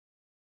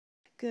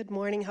Good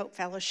morning, Hope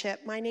Fellowship.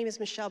 My name is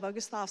Michelle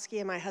Boguslavsky,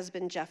 and my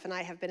husband Jeff and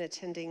I have been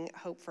attending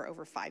Hope for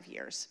over 5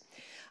 years.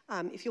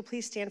 If you'll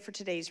please stand for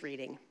today's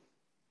reading.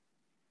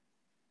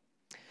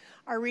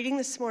 Our reading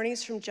this morning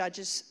is from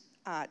Judges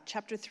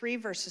chapter 3,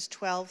 verses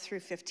 12 through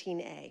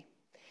 15a.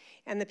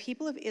 And the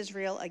people of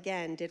Israel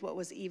again did what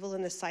was evil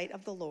in the sight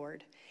of the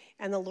Lord,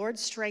 and the Lord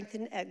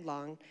strengthened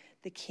Eglon,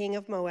 the king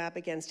of Moab,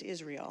 against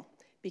Israel,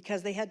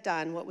 because they had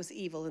done what was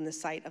evil in the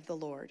sight of the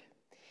Lord.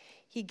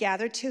 He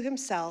gathered to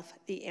himself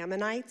the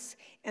Ammonites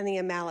and the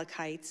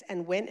Amalekites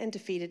and went and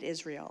defeated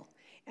Israel,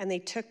 and they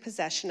took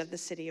possession of the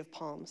city of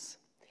palms.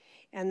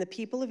 And the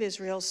people of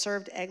Israel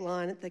served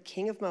Eglon, the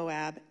king of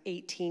Moab,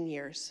 18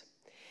 years.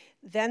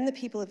 Then the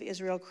people of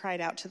Israel cried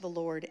out to the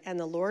Lord, and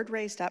the Lord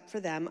raised up for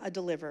them a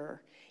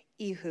deliverer,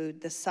 Ehud,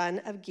 the son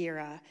of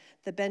Gera,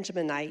 the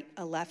Benjaminite,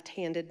 a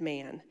left-handed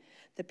man.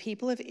 The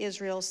people of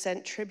Israel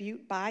sent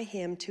tribute by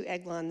him to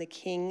Eglon, the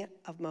king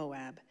of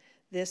Moab.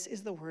 This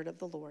is the word of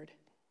the Lord.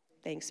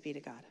 Thanks be to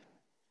God.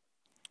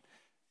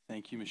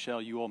 Thank you,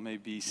 Michelle. You all may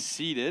be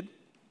seated.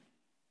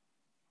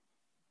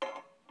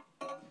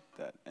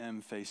 That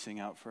M facing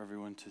out for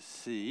everyone to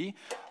see.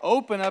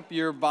 Open up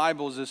your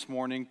Bibles this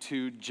morning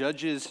to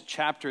Judges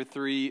chapter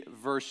 3,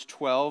 verse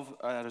 12,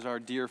 as our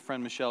dear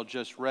friend Michelle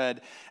just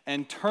read,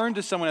 and turn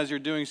to someone as you're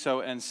doing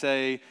so and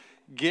say,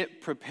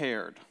 "Get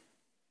prepared."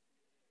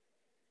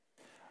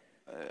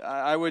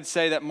 I would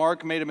say that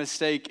Mark made a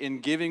mistake in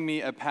giving me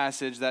a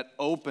passage that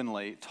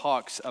openly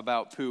talks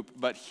about poop,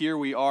 but here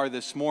we are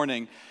this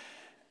morning,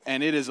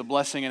 and it is a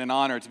blessing and an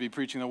honor to be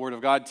preaching the Word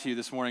of God to you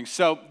this morning.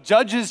 So,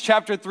 Judges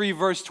chapter 3,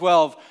 verse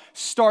 12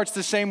 starts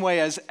the same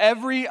way as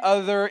every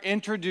other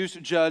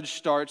introduced judge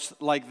starts,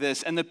 like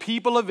this. And the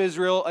people of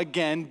Israel,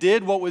 again,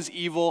 did what was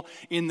evil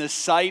in the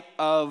sight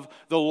of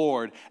the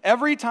Lord.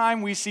 Every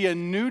time we see a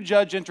new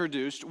judge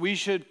introduced, we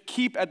should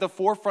keep at the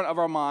forefront of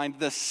our mind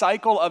the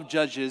cycle of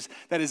judges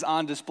that is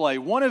on display.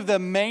 One of the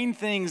main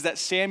things that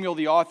Samuel,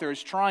 the author,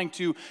 is trying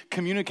to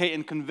communicate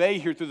and convey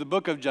here through the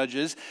book of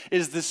Judges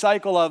is the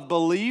cycle of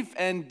belief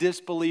and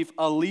disbelief,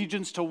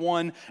 allegiance to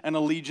one and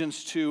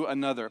allegiance to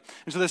another.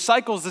 And so the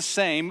cycle is the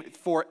same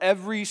for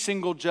every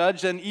single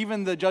judge, and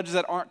even the judges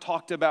that aren't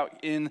talked about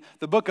in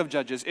the book of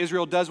Judges.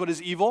 Israel does what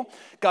is evil.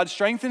 God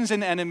strengthens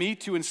an enemy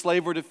to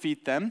enslave or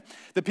defeat them.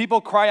 The people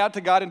cry out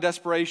to God in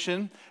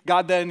desperation.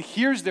 God then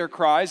hears their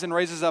cries and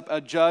raises up a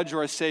judge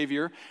or a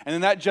savior, and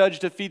then that judge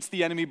defeats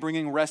the enemy,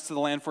 bringing rest to the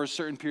land for a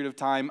certain period of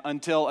time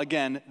until,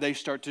 again, they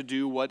start to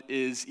do what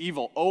is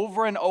evil.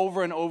 Over and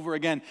over and over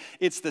again.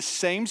 It's the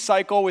same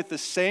cycle with the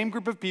same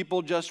group of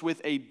people, just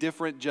with a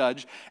different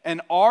judge. And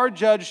our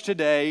judge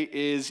today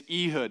is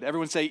Ehud.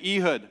 Everyone say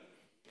Ehud.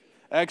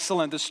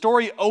 Excellent. The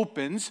story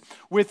opens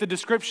with the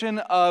description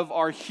of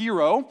our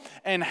hero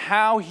and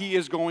how he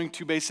is going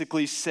to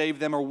basically save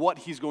them, or what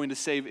he's going to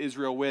save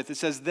Israel with. It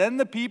says, "Then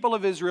the people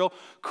of Israel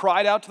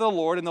cried out to the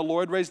Lord, and the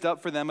Lord raised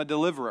up for them a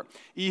deliverer,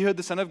 Ehud,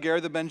 the son of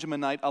Gera, the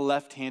Benjaminite, a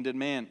left-handed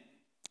man.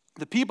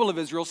 The people of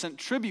Israel sent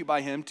tribute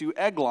by him to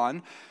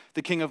Eglon,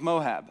 the king of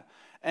Moab.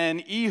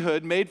 And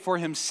Ehud made for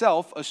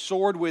himself a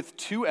sword with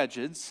two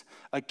edges,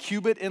 a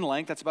cubit in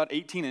length, that's about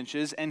 18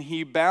 inches, and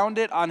he bound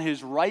it on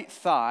his right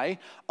thigh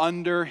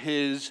under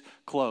his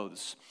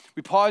clothes."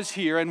 We pause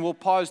here, and we'll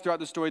pause throughout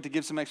the story to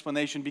give some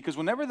explanation, because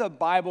whenever the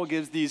Bible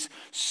gives these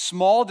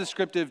small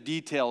descriptive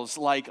details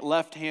like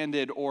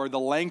left-handed or the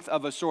length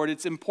of a sword,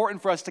 it's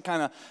important for us to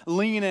kind of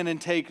lean in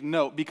and take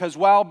note, because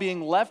while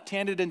being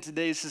left-handed in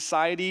today's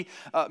society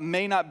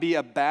may not be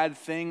a bad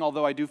thing,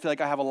 although I do feel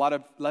like I have a lot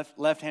of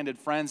left-handed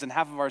friends, and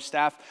half of our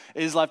staff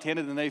is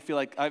left-handed, and they feel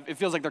like it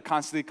feels like they're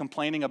constantly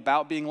complaining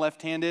about being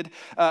left-handed,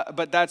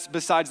 but that's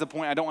besides the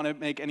point. I don't want to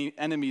make any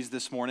enemies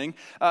this morning,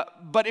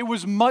 but it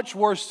was much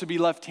worse to be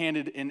left-handed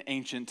in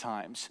ancient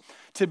times.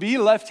 To be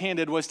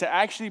left-handed was to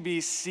actually be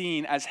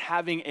seen as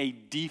having a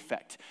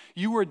defect.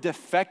 You were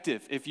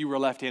defective if you were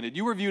left-handed.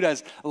 You were viewed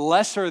as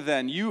lesser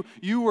than. You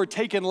were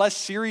taken less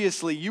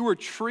seriously. You were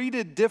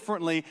treated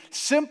differently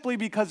simply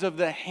because of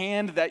the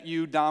hand that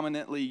you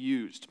dominantly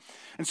used.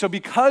 And so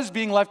because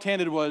being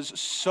left-handed was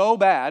so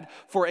bad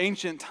for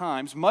ancient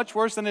times, much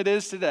worse than it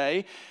is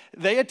today,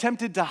 they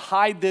attempted to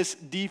hide this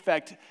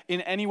defect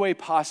in any way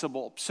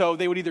possible. So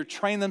they would either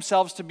train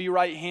themselves to be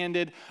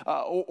right-handed,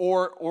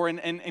 or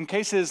in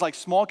cases like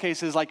small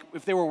cases, like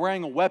if they were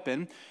wearing a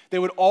weapon, they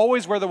would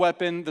always wear the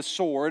weapon, the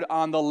sword,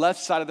 on the left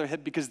side of their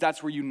hip, because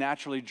that's where you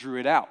naturally drew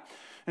it out.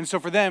 And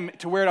so for them,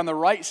 to wear it on the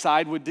right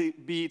side would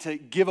be to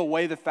give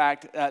away the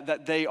fact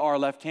that they are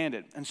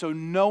left-handed. And so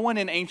no one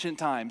in ancient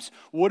times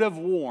would have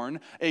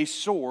worn a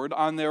sword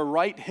on their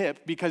right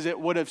hip, because it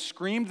would have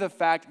screamed the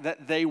fact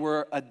that they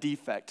were a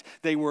defect.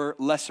 They were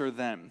lesser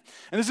than.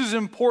 And this is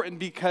important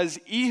because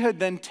Ehud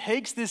then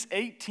takes this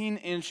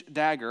 18-inch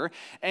dagger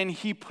and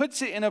he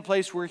puts it in a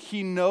place where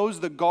he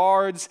knows the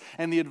guards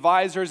and the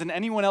advisors and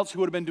anyone else who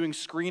would have been doing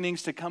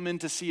screenings to come in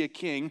to see a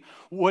king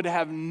would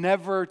have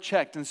never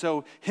checked. And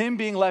so him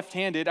being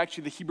left-handed,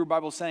 actually the Hebrew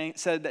Bible said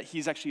that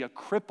he's actually a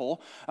cripple,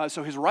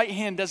 so his right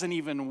hand doesn't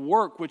even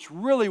work, which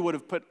really would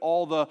have put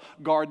all the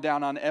guard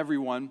down on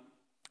everyone.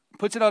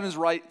 puts it on his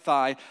right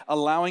thigh,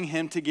 allowing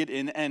him to get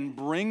in and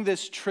bring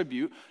this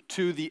tribute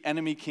to the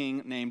enemy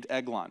king named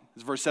Eglon.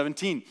 It's verse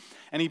 17.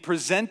 And he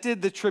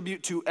presented the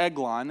tribute to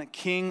Eglon,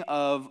 king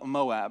of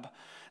Moab.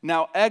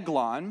 Now,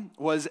 Eglon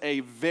was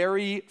a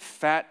very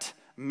fat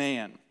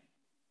man.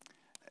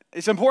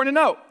 It's important to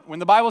note, when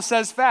the Bible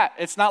says fat,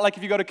 it's not like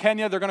if you go to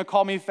Kenya, they're going to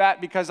call me fat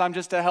because I'm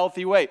just a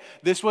healthy weight.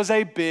 This was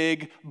a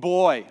big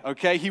boy,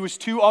 okay? He was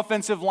 2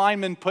 offensive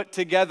linemen put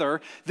together.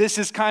 This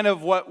is kind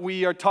of what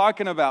we are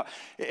talking about.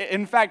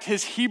 In fact,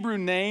 his Hebrew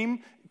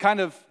name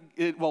kind of,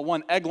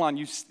 Eglon,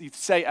 you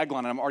say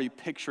Eglon, and I'm already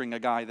picturing a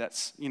guy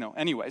that's,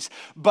 anyways.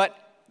 But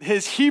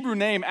his Hebrew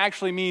name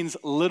actually means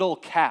little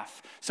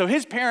calf. So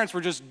his parents were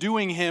just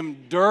doing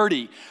him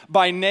dirty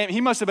by name. He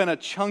must have been a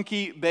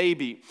chunky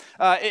baby.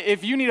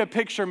 If you need a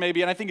picture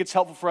maybe, and I think it's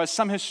helpful for us,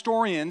 some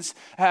historians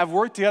have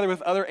worked together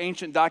with other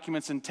ancient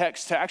documents and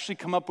texts to actually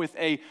come up with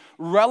a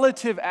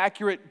relative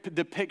accurate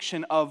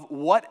depiction of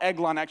what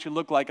Eglon actually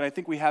looked like. And I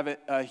think we have it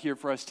here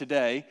for us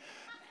today.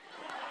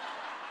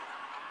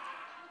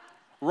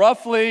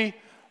 Roughly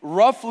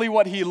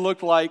what he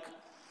looked like.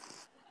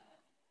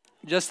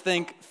 Just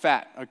think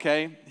fat,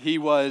 okay? He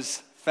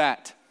was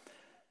fat.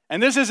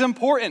 And this is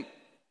important,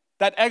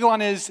 that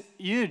Eglon is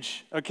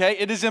huge, okay?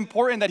 It is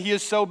important that he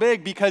is so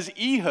big because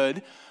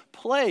Ehud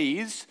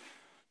plays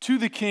to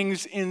the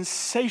king's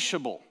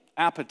insatiable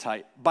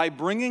appetite by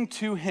bringing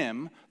to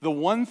him the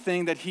one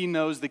thing that he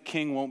knows the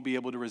king won't be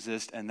able to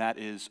resist, and that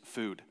is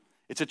food.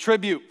 It's a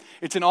tribute.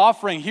 It's an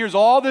offering. Here's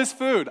all this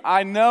food.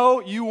 I know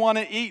you want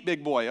to eat,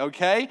 big boy,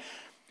 okay?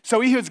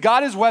 So Ehud's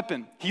got his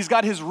weapon. He's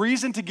got his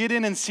reason to get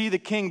in and see the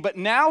king, but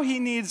now he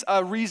needs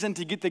a reason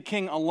to get the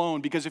king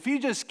alone, because if he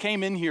just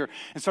came in here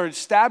and started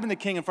stabbing the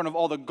king in front of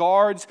all the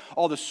guards,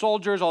 all the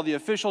soldiers, all the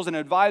officials and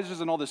advisors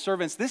and all the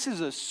servants, this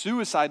is a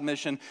suicide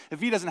mission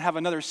if he doesn't have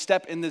another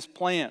step in this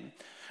plan.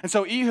 And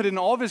so Ehud, in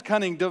all of his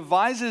cunning,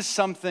 devises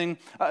something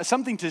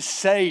to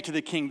say to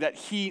the king that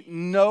he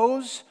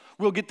knows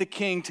will get the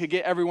king to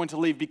get everyone to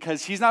leave,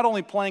 because he's not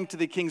only playing to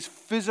the king's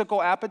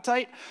physical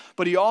appetite,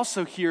 but he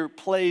also here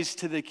plays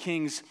to the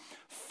king's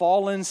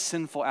fallen,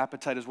 sinful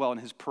appetite as well,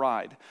 and his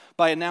pride,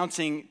 by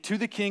announcing to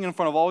the king in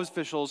front of all his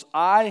officials,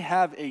 I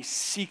have a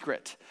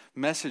secret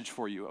message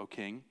for you, O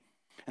king.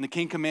 And the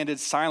king commanded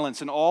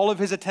silence, and all of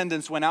his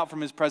attendants went out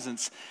from his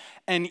presence.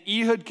 And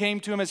Ehud came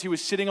to him as he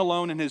was sitting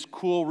alone in his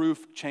cool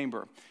roof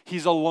chamber.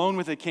 He's alone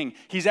with the king.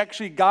 He's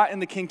actually gotten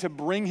the king to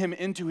bring him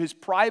into his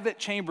private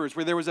chambers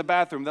where there was a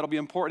bathroom. That'll be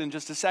important in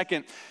just a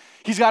second.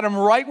 He's got him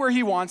right where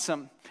he wants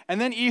him.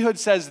 And then Ehud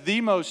says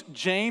the most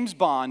James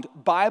Bond,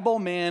 Bible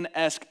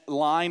man-esque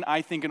line,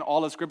 I think, in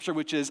all of Scripture,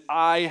 which is,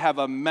 I have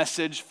a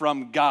message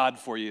from God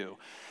for you.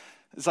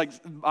 It's like,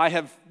 I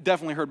have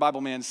definitely heard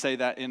Bible man say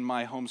that in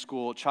my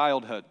homeschool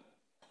childhood.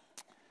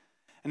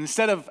 And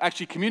instead of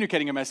actually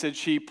communicating a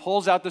message, he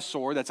pulls out the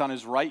sword that's on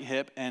his right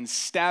hip and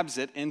stabs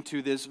it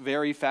into this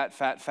very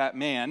fat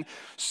man,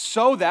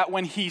 so that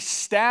when he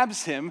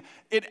stabs him,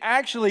 it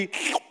actually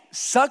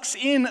sucks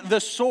in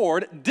the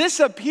sword,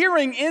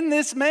 disappearing in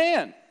this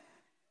man.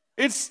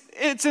 It's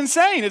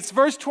insane. It's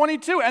verse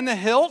 22. And the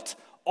hilt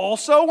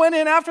also went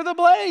in after the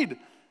blade,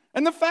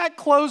 and the fat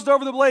closed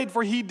over the blade,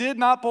 for he did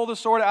not pull the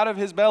sword out of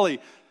his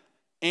belly.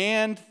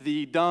 And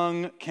the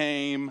dung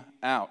came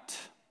out.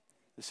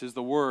 This is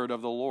the word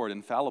of the Lord,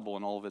 infallible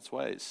in all of its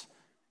ways.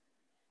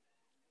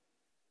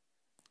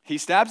 He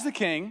stabs the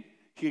king,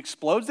 he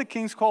explodes the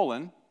king's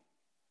colon,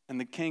 and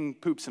the king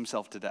poops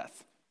himself to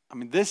death. I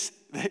mean,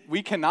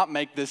 we cannot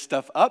make this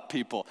stuff up,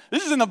 people.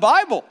 This is in the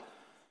Bible.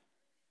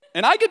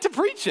 And I get to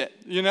preach it,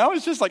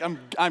 It's just like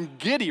I'm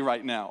giddy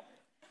right now.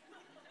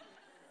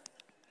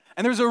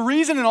 And there's a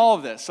reason in all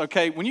of this,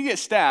 okay? When you get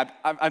stabbed,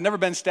 I've never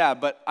been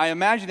stabbed, but I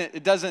imagine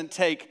it doesn't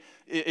take,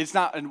 it's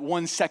not a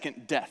 1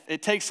 second death.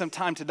 It takes some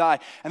time to die.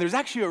 And there's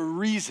actually a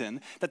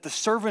reason that the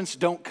servants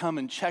don't come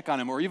and check on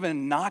him or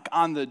even knock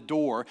on the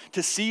door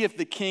to see if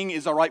the king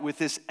is all right with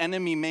this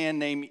enemy man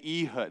named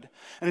Ehud.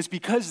 And it's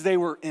because they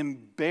were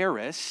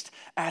embarrassed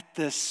at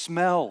the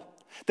smell.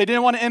 They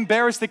didn't want to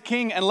embarrass the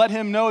king and let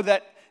him know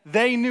that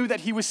they knew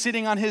that he was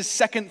sitting on his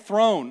second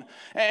throne.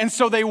 And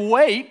so they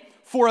wait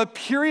for a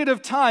period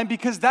of time,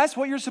 because that's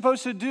what you're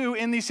supposed to do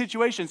in these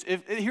situations.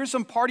 Here's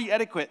some party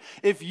etiquette.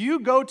 If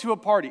you go to a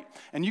party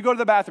and you go to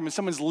the bathroom and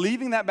someone's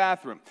leaving that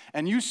bathroom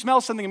and you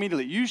smell something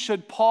immediately, you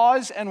should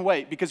pause and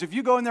wait, because if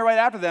you go in there right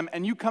after them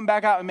and you come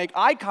back out and make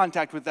eye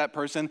contact with that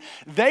person,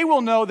 they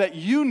will know that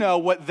you know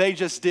what they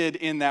just did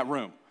in that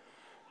room.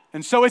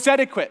 And so it's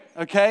etiquette,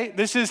 okay?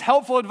 This is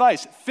helpful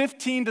advice.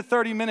 15 to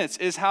 30 minutes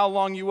is how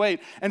long you wait.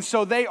 And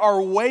so they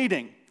are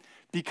waiting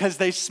because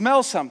they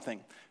smell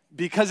something,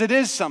 because it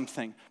is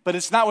something, but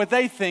it's not what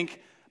they think,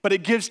 but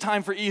it gives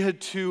time for Ehud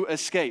to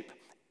escape.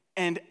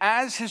 And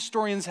as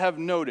historians have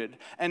noted,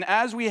 and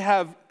as we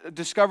have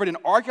discovered in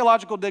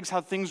archaeological digs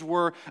how things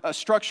were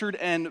structured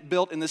and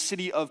built in the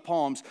city of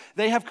Palms,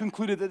 they have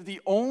concluded that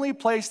the only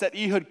place that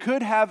Ehud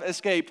could have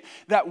escaped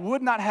that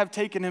would not have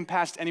taken him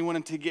past anyone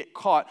and to get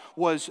caught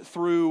was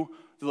through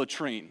the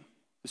latrine,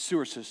 the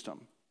sewer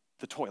system,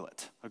 the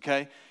toilet,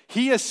 okay?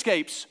 He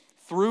escapes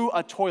through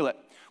a toilet,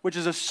 which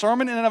is a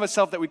sermon in and of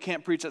itself that we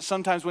can't preach, that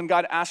sometimes when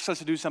God asks us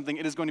to do something,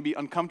 it is going to be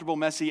uncomfortable,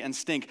 messy, and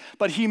stink.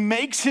 But he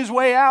makes his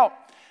way out,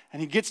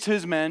 and he gets to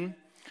his men,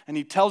 and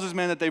he tells his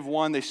men that they've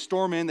won. They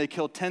storm in, they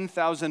kill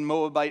 10,000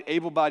 Moabite,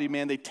 able-bodied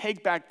men. They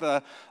take back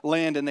the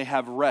land, and they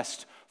have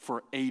rest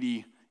for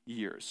 80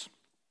 years.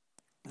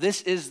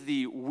 This is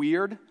the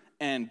weird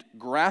and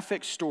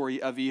graphic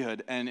story of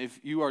Ehud,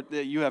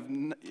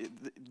 and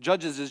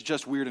Judges is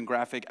just weird and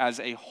graphic as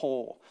a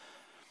whole.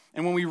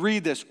 And when we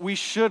read this, we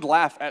should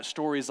laugh at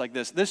stories like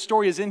this. This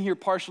story is in here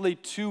partially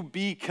to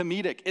be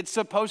comedic. It's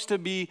supposed to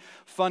be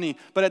funny.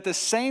 But at the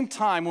same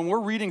time, when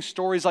we're reading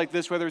stories like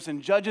this, whether it's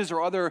in Judges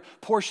or other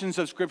portions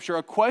of Scripture,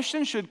 a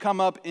question should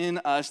come up in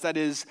us that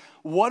is,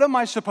 what am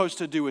I supposed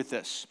to do with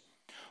this?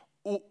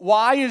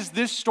 Why is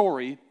this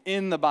story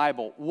in the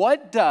Bible?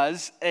 What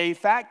does a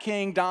fat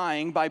king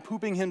dying by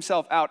pooping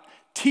himself out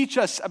teach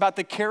us about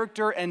the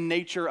character and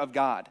nature of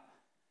God?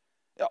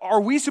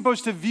 Are we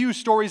supposed to view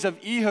stories of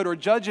Ehud or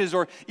Judges,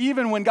 or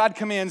even when God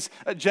commands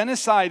a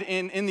genocide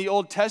in the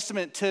Old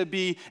Testament, to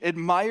be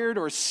admired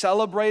or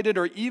celebrated,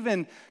 or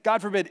even,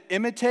 God forbid,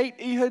 imitate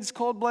Ehud's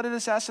cold-blooded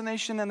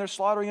assassination and their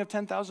slaughtering of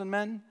 10,000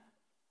 men?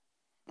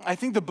 I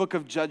think the book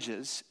of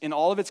Judges, in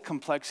all of its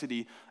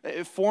complexity,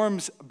 it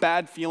forms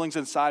bad feelings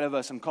inside of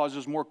us and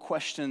causes more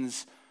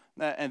questions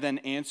than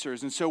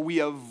answers. And so we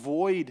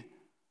avoid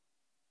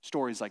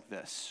stories like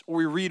this, or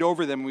we read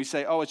over them and we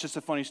say, oh, it's just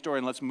a funny story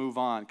and let's move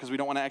on, because we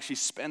don't want to actually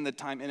spend the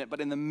time in it. But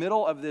in the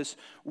middle of this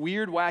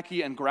weird,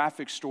 wacky, and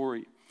graphic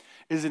story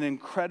is an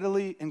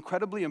incredibly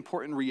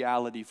important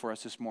reality for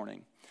us this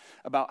morning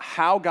about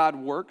how God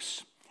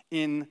works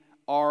in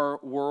our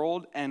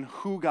world and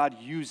who God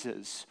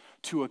uses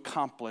to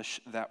accomplish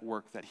that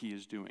work that he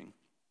is doing.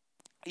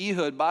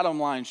 Ehud,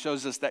 bottom line,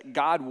 shows us that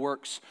God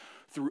works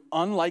through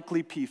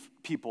unlikely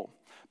people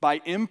by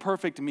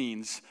imperfect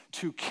means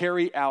to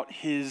carry out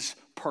his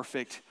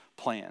perfect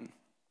plan.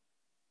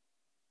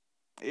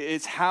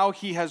 It's how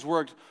he has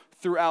worked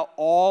throughout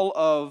all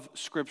of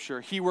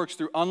Scripture. He works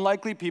through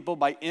unlikely people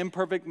by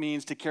imperfect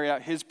means to carry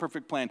out his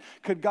perfect plan.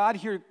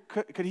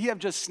 Could he have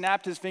just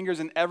snapped his fingers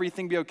and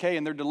everything be okay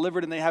and they're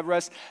delivered and they have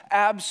rest?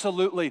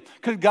 Absolutely.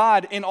 Could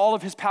God, in all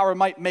of his power,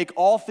 might make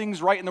all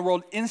things right in the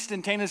world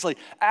instantaneously?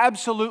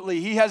 Absolutely.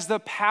 He has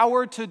the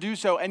power to do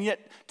so, and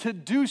yet to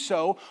do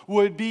so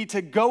would be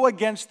to go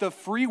against the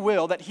free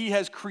will that he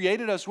has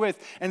created us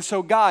with. And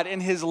so God, in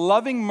his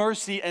loving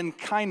mercy and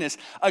kindness,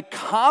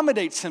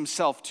 accommodates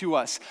himself to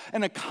us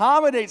and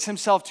accommodates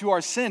himself to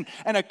our sin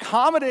and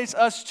accommodates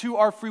us to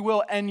our free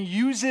will and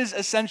uses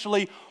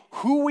essentially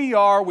who we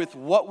are with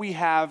what we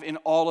have in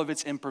all of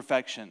its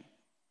imperfection.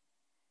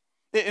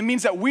 It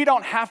means that we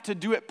don't have to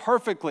do it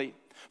perfectly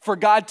for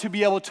God to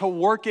be able to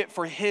work it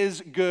for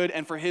his good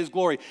and for his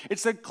glory.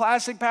 It's a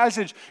classic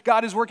passage.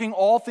 God is working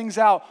all things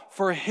out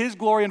for his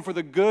glory and for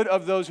the good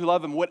of those who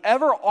love him.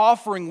 Whatever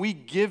offering we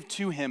give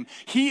to him,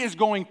 he is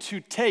going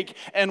to take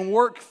and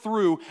work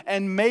through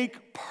and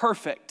make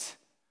perfect.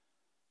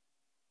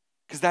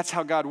 Because that's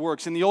how God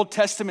works. In the Old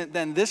Testament,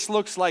 then, this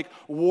looks like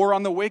war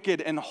on the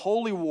wicked and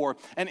holy war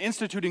and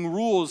instituting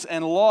rules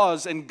and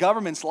laws and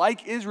governments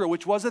like Israel,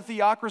 which was a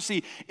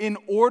theocracy, in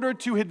order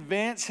to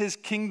advance his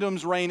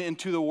kingdom's reign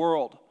into the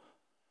world.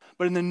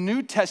 But in the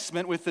New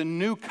Testament, with the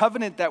new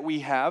covenant that we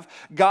have,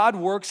 God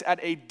works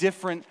at a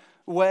different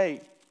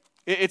way.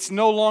 It's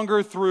no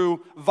longer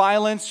through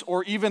violence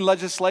or even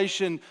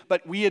legislation,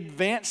 but we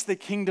advance the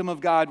kingdom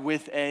of God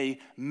with a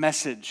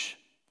message.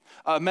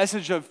 A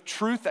message of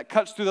truth that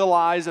cuts through the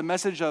lies, a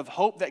message of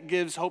hope that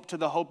gives hope to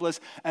the hopeless,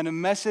 and a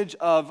message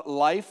of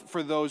life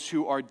for those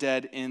who are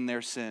dead in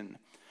their sin.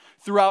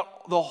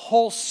 Throughout the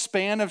whole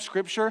span of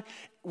Scripture,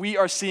 we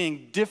are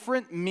seeing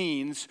different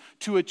means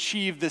to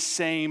achieve the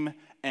same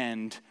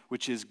end,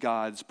 which is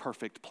God's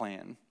perfect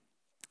plan.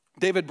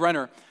 David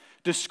Brenner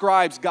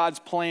describes God's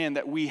plan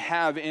that we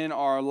have in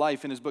our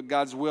life in his book,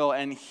 God's Will,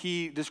 and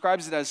he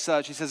describes it as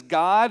such. He says,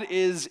 God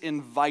is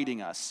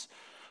inviting us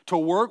to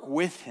work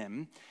with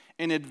him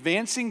in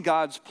advancing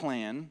God's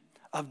plan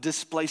of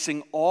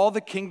displacing all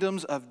the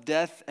kingdoms of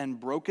death and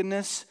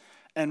brokenness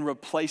and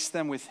replace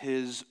them with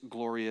his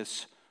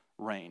glorious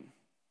reign.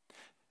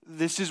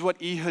 This is what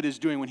Ehud is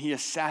doing when he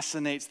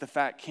assassinates the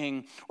fat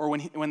king, or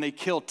when they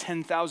kill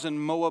 10,000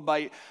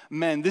 Moabite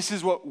men. This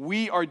is what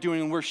we are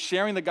doing. We're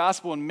sharing the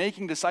gospel and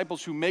making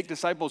disciples who make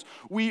disciples.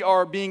 We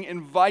are being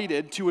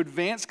invited to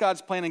advance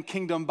God's plan and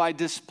kingdom by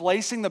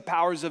displacing the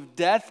powers of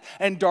death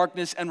and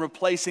darkness and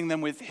replacing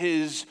them with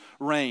his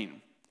reign.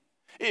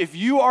 If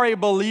you are a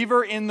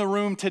believer in the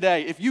room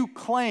today, if you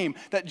claim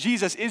that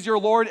Jesus is your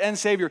Lord and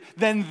Savior,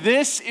 then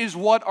this is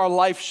what our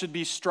life should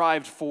be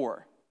strived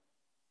for.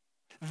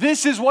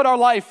 This is what our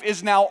life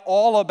is now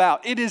all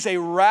about. It is a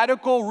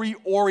radical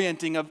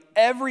reorienting of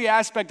every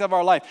aspect of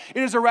our life.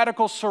 It is a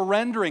radical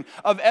surrendering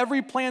of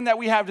every plan that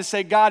we have to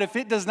say, God, if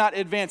it does not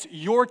advance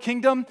your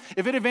kingdom,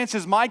 if it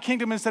advances my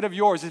kingdom instead of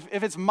yours,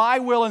 if it's my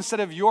will instead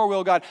of your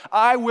will, God,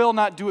 I will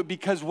not do it,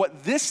 because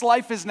what this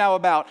life is now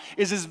about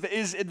is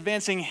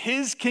advancing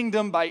his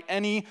kingdom by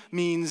any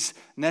means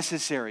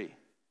necessary.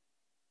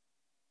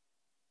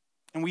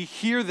 And we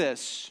hear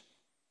this,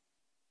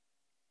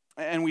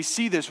 and we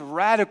see this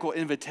radical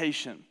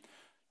invitation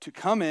to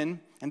come in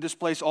and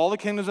displace all the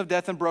kingdoms of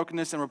death and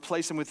brokenness and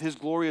replace them with his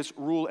glorious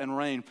rule and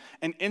reign.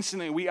 And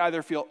instantly we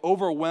either feel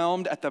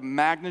overwhelmed at the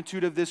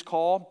magnitude of this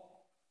call,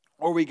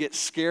 or we get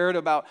scared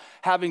about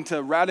having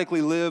to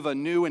radically live a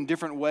new and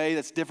different way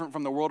that's different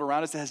from the world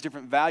around us, that has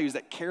different values,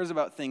 that cares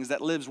about things,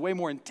 that lives way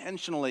more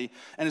intentionally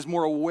and is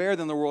more aware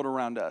than the world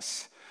around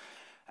us.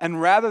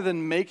 And rather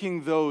than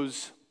making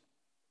those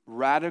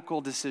radical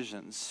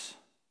decisions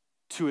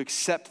to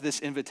accept this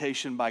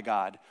invitation by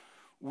God,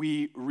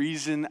 we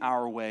reason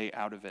our way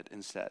out of it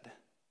instead.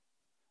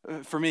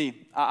 For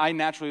me, I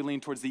naturally lean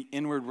towards the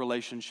inward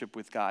relationship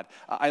with God.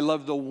 I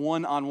love the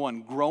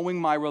one-on-one, growing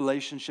my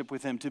relationship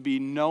with him, to be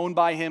known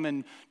by him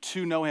and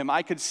to know him.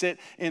 I could sit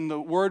in the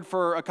Word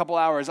for a couple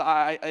hours.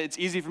 It's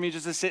easy for me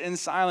just to sit in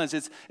silence.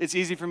 It's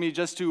easy for me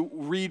just to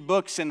read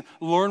books and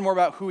learn more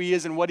about who he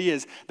is and what he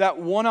is. That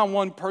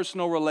one-on-one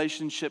personal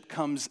relationship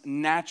comes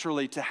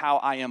naturally to how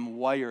I am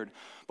wired.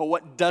 But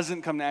what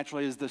doesn't come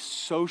naturally is the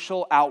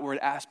social outward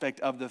aspect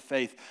of the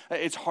faith.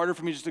 It's harder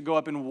for me just to go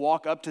up and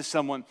walk up to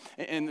someone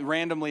and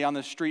randomly on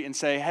the street and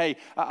say, hey,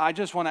 I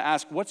just want to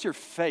ask, what's your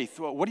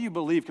faith? What do you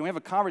believe? Can we have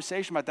a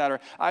conversation about that?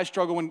 Or I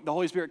struggle when the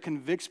Holy Spirit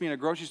convicts me in a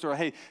grocery store,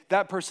 hey,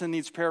 that person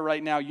needs prayer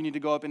right now. You need to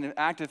go up in an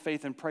act of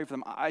faith and pray for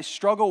them. I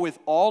struggle with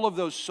all of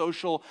those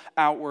social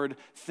outward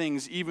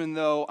things, even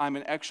though I'm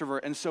an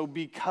extrovert. And so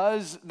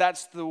because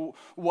that's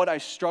what I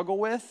struggle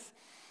with,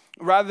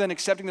 rather than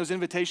accepting those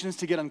invitations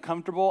to get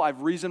uncomfortable,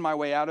 I've reasoned my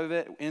way out of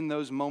it in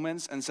those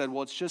moments and said,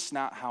 well, it's just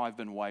not how I've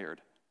been wired.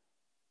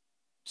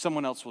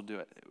 Someone else will do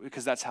it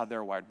because that's how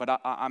they're wired, but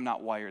I'm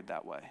not wired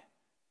that way.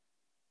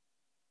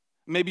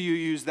 Maybe you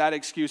use that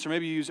excuse, or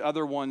maybe you use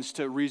other ones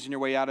to reason your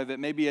way out of it.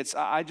 Maybe it's,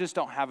 I just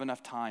don't have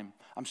enough time.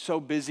 I'm so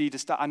busy to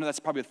stop. I know that's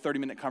probably a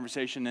 30-minute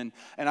conversation, and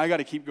I got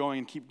to keep going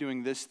and keep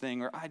doing this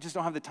thing, or I just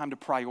don't have the time to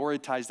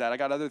prioritize that. I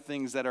got other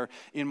things that are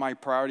in my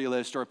priority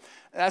list, or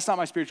that's not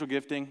my spiritual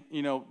gifting.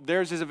 You know,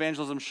 theirs is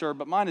evangelism, sure,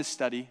 but mine is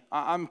study.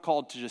 I'm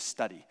called to just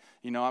study.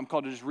 You know, I'm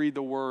called to just read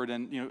the word,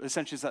 and, you know,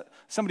 essentially it's that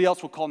somebody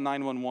else will call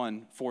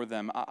 911 for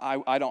them.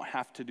 I don't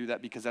have to do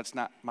that because that's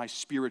not my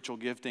spiritual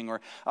gifting, or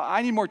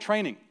I need more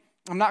training.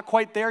 I'm not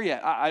quite there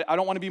yet. I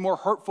don't want to be more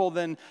hurtful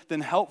than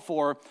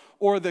helpful.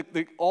 Or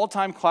the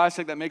all-time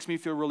classic that makes me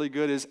feel really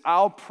good is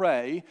I'll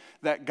pray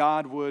that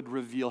God would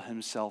reveal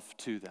himself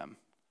to them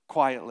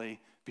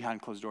quietly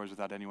behind closed doors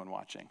without anyone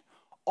watching.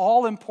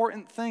 All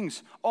important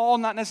things, all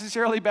not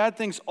necessarily bad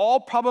things, all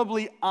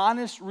probably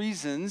honest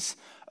reasons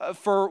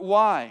for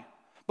why.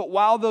 But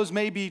while those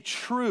may be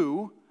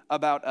true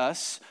about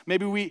us,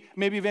 maybe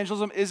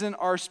evangelism isn't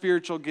our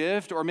spiritual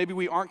gift, or maybe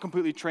we aren't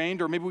completely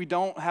trained, or maybe we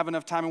don't have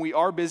enough time and we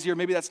are busy, or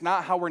maybe that's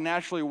not how we're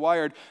naturally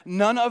wired.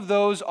 None of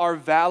those are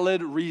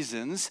valid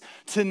reasons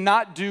to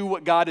not do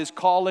what God is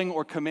calling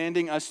or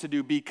commanding us to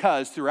do,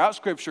 because throughout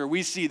Scripture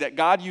we see that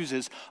God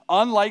uses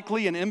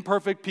unlikely and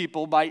imperfect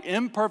people by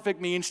imperfect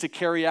means to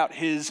carry out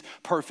his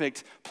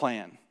perfect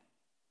plan.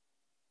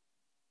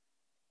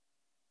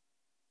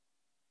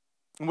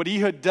 And what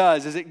Ehud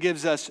does is it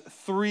gives us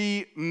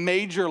three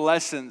major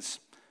lessons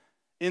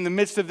in the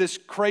midst of this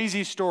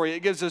crazy story.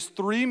 It gives us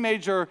three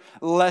major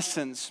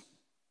lessons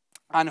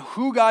on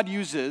who God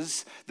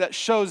uses that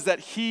shows that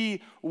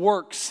he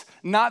works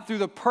not through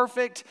the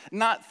perfect,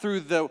 not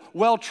through the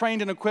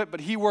well-trained and equipped,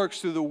 but he works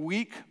through the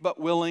weak but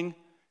willing,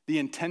 the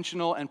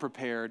intentional and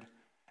prepared,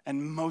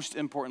 and most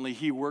importantly,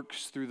 he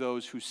works through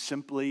those who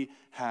simply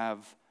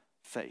have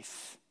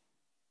faith.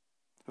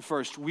 The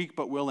first, weak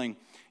but willing.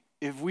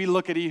 If we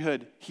look at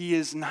Ehud, he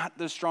is not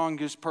the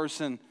strongest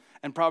person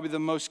and probably the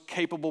most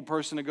capable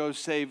person to go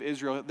save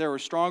Israel. There were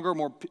stronger,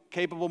 more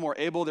capable, more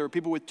able. There were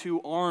people with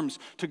 2 arms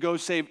to go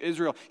save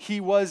Israel.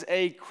 He was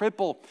a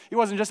cripple. It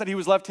wasn't just that he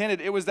was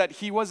left-handed. It was that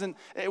he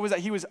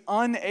was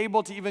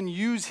unable to even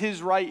use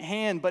his right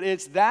hand. But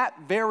it's that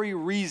very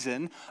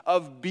reason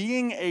of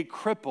being a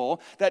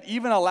cripple that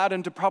even allowed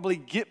him to probably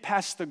get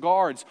past the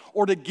guards,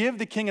 or to give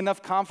the king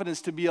enough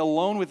confidence to be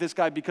alone with this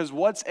guy, because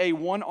what's a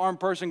one-armed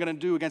person going to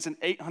do against an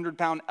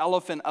 800-pound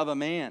elephant of a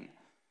man?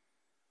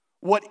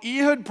 What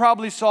Ehud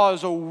probably saw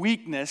as a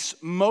weakness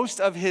most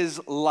of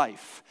his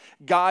life,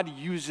 God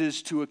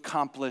uses to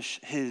accomplish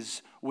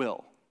his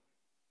will.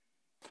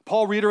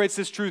 Paul reiterates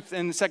this truth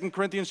in 2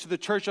 Corinthians to the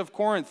church of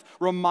Corinth,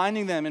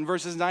 reminding them in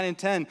verses 9 and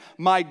 10,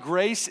 "My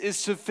grace is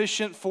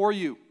sufficient for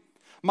you.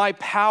 My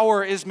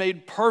power is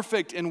made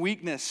perfect in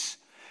weakness.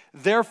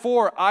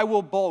 Therefore, I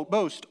will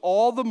boast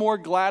all the more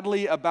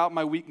gladly about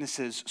my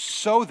weaknesses,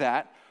 so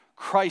that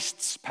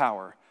Christ's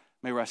power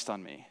may rest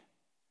on me.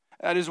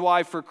 That is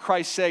why, for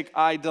Christ's sake,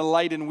 I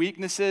delight in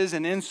weaknesses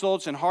and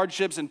insults and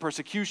hardships and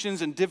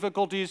persecutions and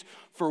difficulties.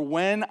 For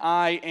when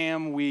I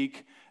am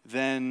weak,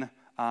 then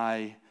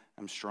I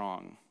am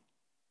strong."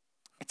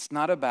 It's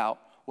not about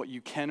what you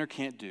can or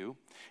can't do.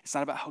 It's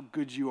not about how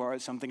good you are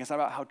at something. It's not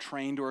about how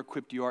trained or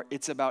equipped you are.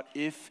 It's about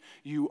if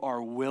you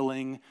are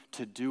willing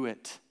to do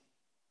it.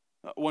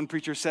 One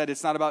preacher said,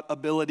 it's not about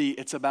ability,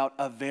 it's about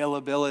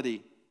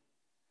availability.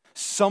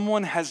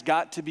 Someone has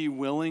got to be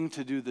willing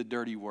to do the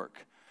dirty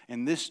work.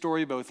 In this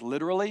story, both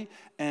literally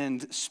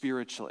and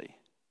spiritually.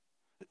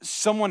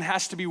 Someone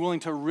has to be willing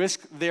to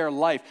risk their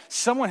life.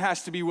 Someone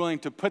has to be willing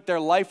to put their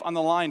life on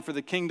the line for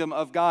the kingdom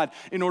of God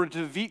in order to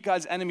defeat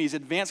God's enemies,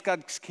 advance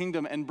God's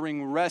kingdom, and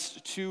bring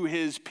rest to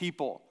his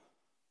people.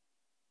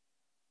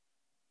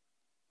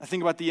 I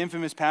think about the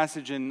infamous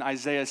passage in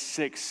Isaiah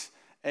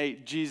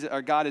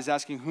 6:8. God is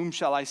asking, whom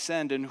shall I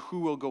send and who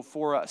will go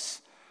for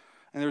us?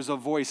 And there's a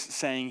voice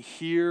saying,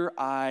 here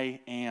I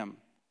am,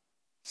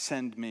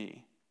 send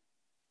me.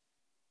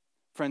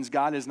 Friends,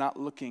 God is not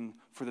looking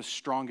for the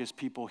strongest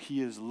people.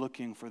 He is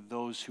looking for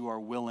those who are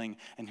willing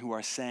and who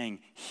are saying,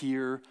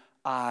 here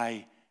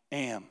I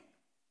am,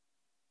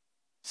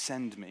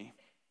 send me.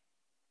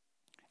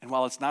 And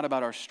while it's not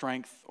about our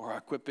strength or our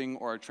equipping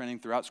or our training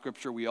throughout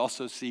Scripture, we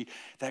also see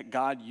that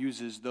God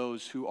uses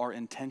those who are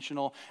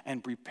intentional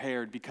and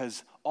prepared,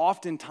 because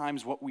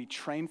oftentimes what we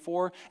train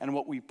for and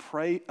what we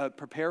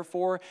prepare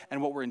for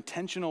and what we're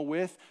intentional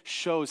with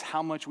shows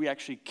how much we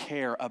actually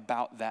care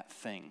about that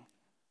thing.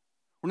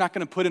 We're not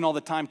going to put in all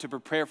the time to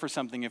prepare for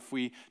something if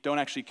we don't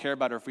actually care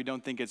about it, or if we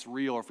don't think it's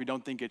real, or if we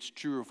don't think it's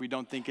true, or if we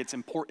don't think it's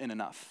important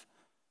enough.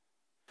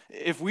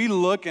 If we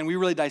look and we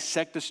really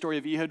dissect the story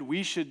of Ehud,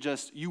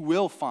 you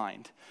will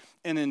find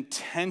an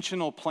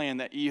intentional plan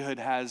that Ehud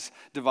has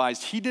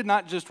devised. He did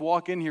not just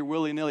walk in here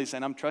willy-nilly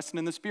saying, I'm trusting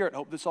in the Spirit,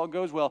 hope this all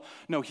goes well.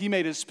 No, he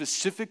made a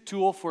specific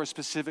tool for a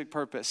specific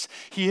purpose.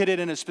 He hid it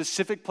in a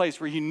specific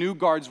place where he knew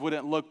guards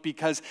wouldn't look,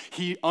 because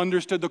he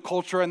understood the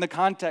culture and the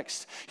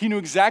context. He knew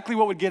exactly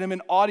what would get him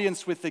an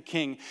audience with the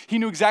king. He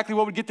knew exactly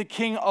what would get the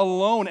king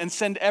alone and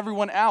send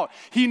everyone out.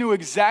 He knew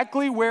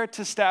exactly where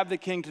to stab the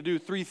king to do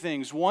three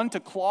things. One, to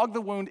clog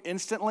the wound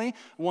instantly.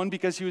 One,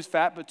 because he was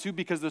fat, but two,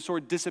 because the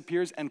sword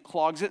disappears and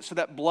clogs it so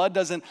that blood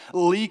doesn't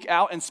leak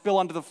out and spill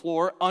onto the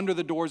floor under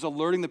the doors,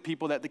 alerting the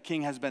people that the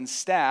king has been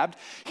stabbed.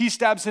 He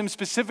stabs him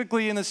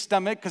specifically in the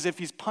stomach, because if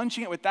he's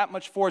punching it with that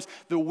much force,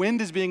 the wind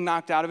is being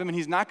knocked out of him and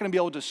he's not going to be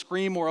able to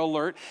scream or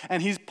alert.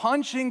 And he's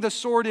punching the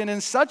sword in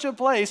such a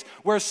place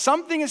where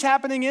something is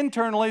happening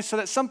internally so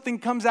that something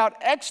comes out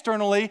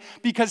externally,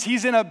 because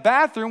he's in a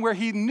bathroom where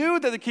he knew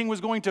that the king was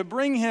going to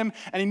bring him,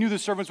 and he knew the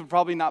servants would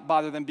probably not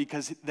bother them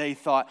because they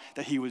thought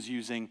that he was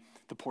using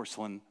the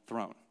porcelain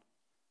throne.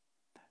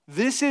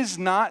 This is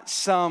not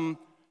some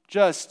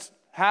just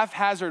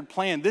haphazard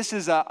plan. This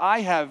is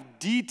I have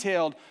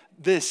detailed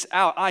this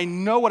out. I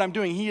know what I'm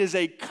doing. He is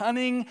a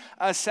cunning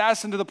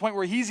assassin to the point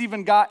where he's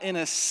even got an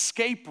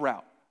escape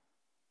route.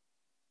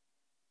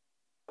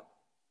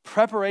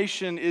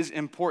 Preparation is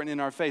important in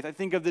our faith. I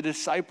think of the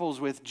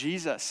disciples with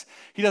Jesus.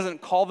 He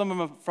doesn't call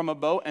them from a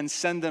boat and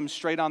send them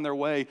straight on their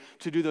way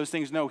to do those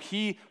things. No,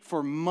 he,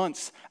 for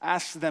months,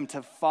 asks them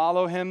to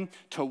follow him,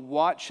 to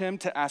watch him,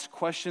 to ask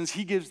questions.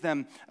 He gives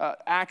them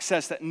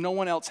access that no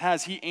one else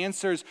has. He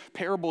answers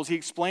parables. He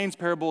explains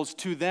parables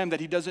to them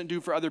that he doesn't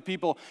do for other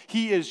people.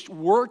 He is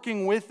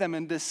working with them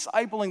and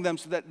discipling them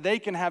so that they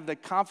can have the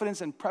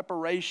confidence and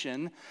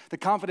preparation, the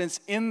confidence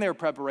in their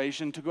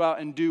preparation to go out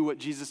and do what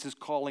Jesus is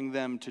calling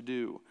them to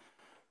do.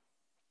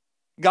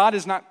 God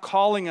is not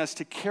calling us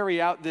to carry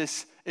out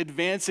this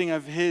advancing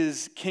of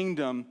his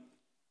kingdom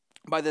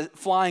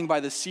flying by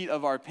the seat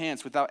of our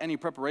pants without any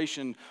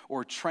preparation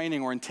or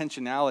training or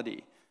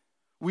intentionality.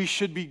 We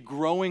should be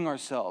growing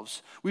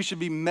ourselves. We should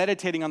be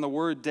meditating on the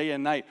word day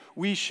and night.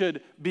 We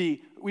should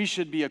be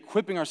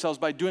equipping ourselves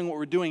by doing what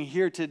we're doing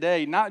here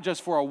today, not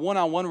just for a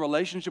one-on-one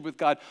relationship with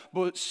God,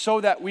 but so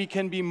that we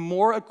can be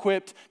more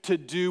equipped to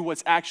do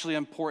what's actually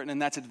important,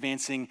 and that's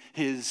advancing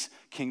his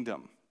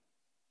kingdom.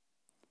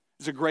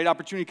 There's a great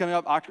opportunity coming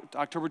up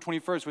October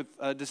 21st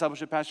with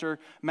Discipleship Pastor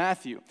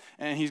Matthew.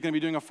 And he's going to be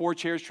doing a 4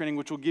 chairs training,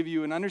 which will give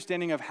you an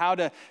understanding of how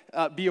to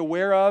be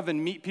aware of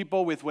and meet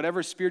people with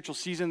whatever spiritual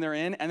season they're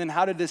in, and then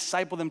how to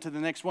disciple them to the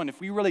next one. If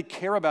we really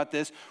care about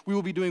this, we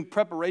will be doing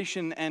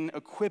preparation and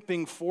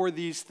equipping for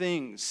these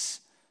things.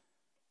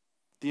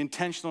 The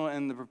intentional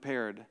and the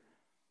prepared.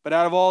 But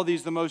out of all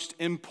these, the most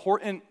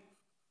important,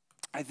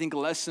 I think,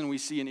 lesson we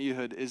see in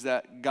Ehud is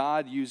that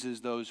God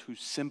uses those who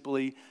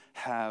simply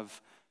have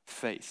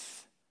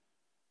faith.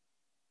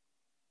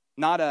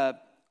 Not a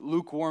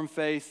lukewarm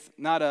faith,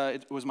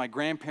 it was my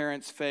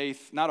grandparents'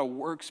 faith, not a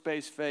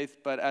works-based faith,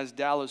 but as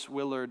Dallas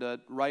Willard, a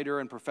writer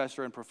and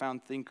professor and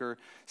profound thinker,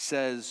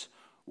 says,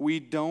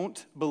 we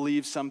don't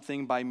believe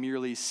something by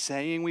merely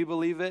saying we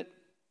believe it,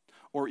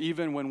 or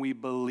even when we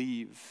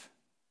believe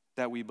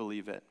that we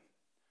believe it.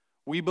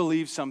 We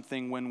believe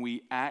something when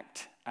we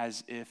act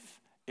as if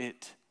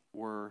it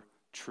were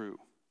true.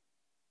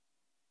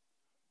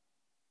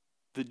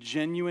 The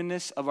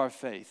genuineness of our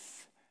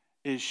faith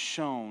is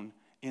shown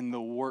in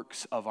the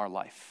works of our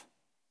life.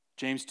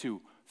 James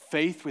 2,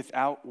 faith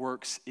without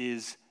works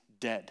is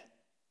dead.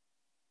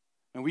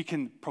 And we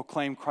can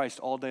proclaim Christ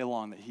all day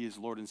long that he is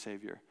Lord and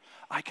Savior.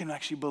 I can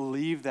actually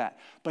believe that.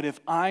 But if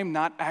I'm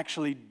not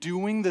actually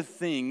doing the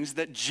things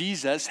that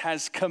Jesus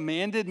has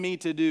commanded me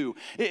to do,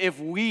 if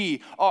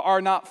we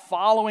are not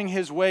following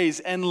his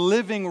ways and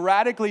living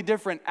radically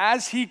different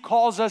as he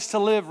calls us to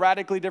live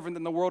radically different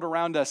than the world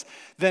around us,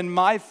 then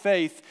my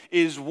faith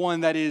is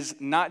one that is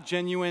not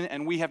genuine,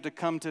 and we have to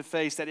come to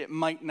face that it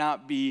might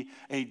not be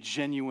a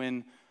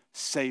genuine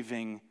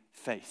saving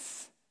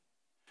faith.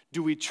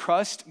 Do we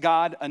trust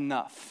God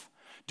enough?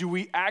 Do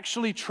we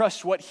actually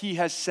trust what he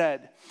has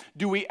said?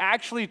 Do we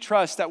actually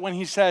trust that when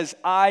he says,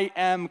 I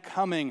am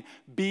coming,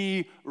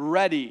 be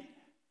ready?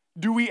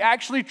 Do we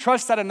actually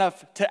trust that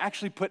enough to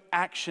actually put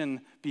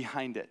action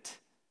behind it?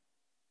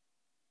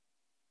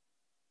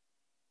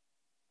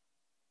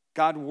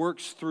 God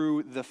works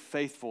through the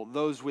faithful,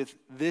 those with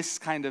this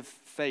kind of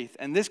faith.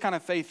 And this kind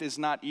of faith is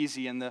not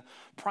easy. And the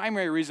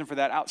primary reason for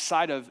that,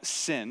 outside of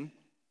sin,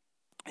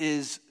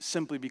 is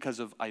simply because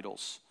of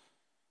idols.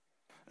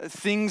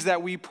 Things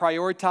that we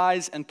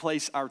prioritize and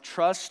place our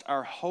trust,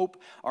 our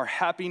hope, our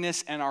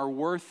happiness, and our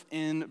worth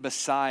in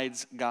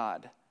besides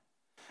God.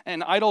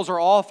 And idols are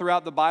all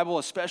throughout the Bible,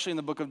 especially in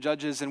the book of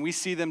Judges, and we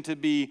see them to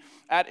be,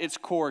 at its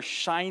core,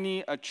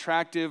 shiny,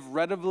 attractive,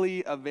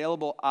 readily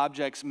available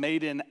objects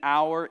made in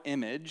our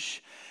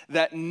image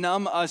that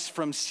numb us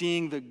from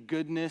seeing the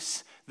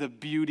goodness, the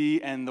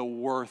beauty, and the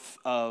worth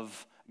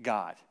of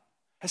God.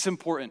 That's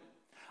important.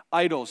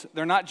 Idols,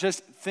 they're not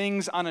just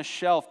things on a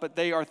shelf, but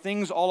they are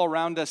things all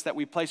around us that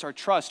we place our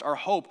trust, our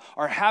hope,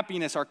 our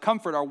happiness, our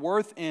comfort, our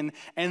worth in,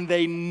 and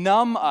they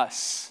numb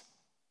us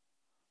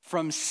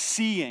from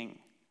seeing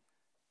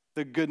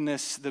the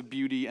goodness, the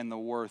beauty, and the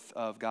worth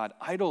of God.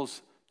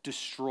 Idols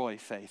destroy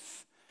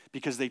faith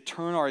because they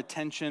turn our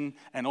attention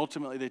and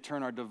ultimately they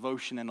turn our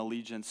devotion and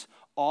allegiance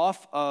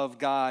off of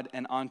God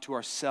and onto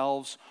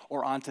ourselves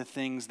or onto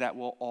things that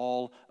will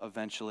all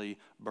eventually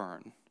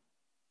burn.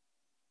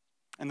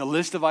 And the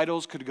list of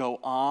idols could go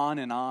on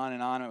and on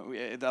and on.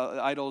 The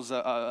idols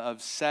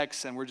of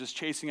sex, and we're just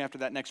chasing after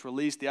that next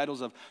release. The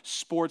idols of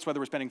sports, whether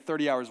we're spending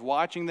 30 hours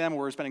watching them or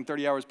we're spending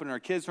 30 hours putting our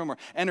kids through them, or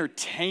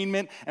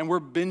entertainment, and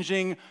we're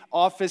binging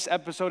Office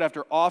episode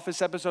after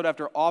Office episode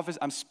after Office.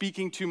 I'm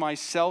speaking to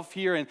myself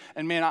here,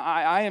 and man,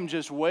 I am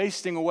just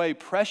wasting away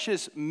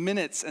precious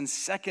minutes and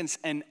seconds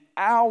and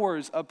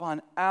hours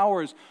upon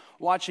hours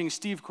watching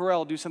Steve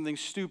Carell do something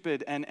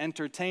stupid and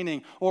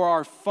entertaining, or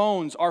our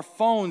phones. Our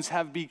phones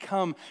have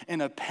become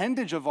an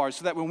appendage of ours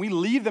so that when we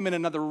leave them in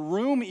another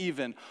room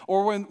even,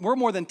 or when we're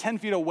more than 10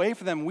 feet away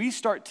from them, we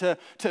start to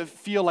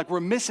feel like we're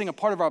missing a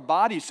part of our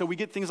body. So we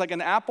get things like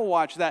an Apple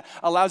Watch that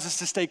allows us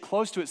to stay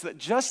close to it so that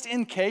just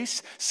in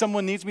case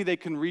someone needs me, they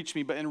can reach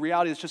me. But in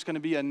reality, it's just going to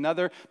be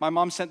another, my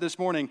mom sent this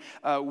morning,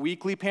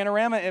 weekly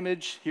panorama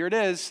image. Here it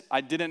is.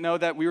 I didn't know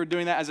that we were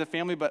doing that as a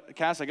family, but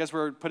Cass, I guess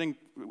we're putting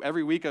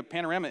every week a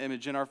panorama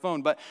image in our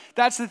phone. But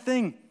that's the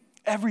thing.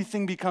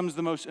 Everything becomes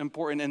the most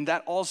important, and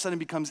that all of a sudden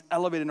becomes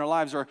elevated in our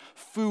lives. Our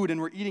food, and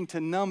we're eating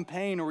to numb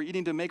pain, or we're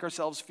eating to make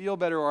ourselves feel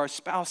better, or our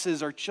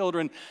spouses, our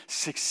children,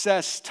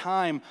 success,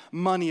 time,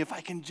 money. If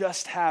I can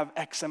just have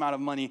X amount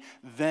of money,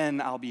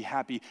 then I'll be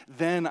happy.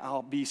 Then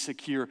I'll be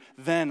secure.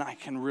 Then I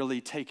can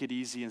really take it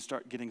easy and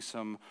start getting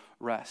some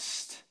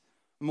rest.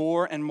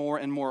 More and more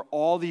and more,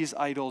 all these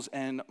idols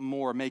and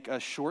more make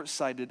us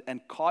short-sighted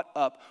and caught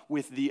up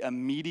with the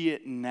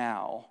immediate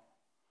now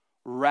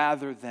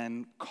rather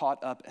than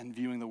caught up and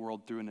viewing the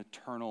world through an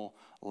eternal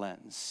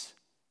lens.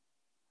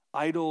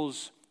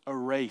 Idols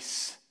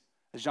erase.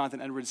 As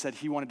Jonathan Edwards said,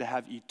 he wanted to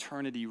have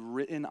eternity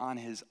written on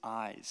his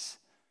eyes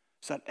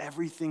so that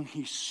everything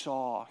he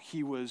saw,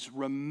 he was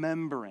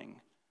remembering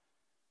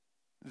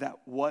that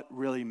what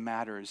really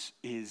matters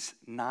is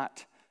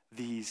not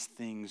these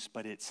things,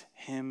 but it's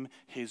him,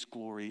 his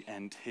glory,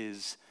 and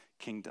his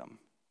kingdom.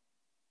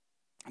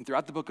 And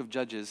throughout the book of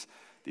Judges,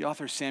 the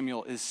author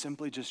Samuel is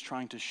simply just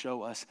trying to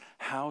show us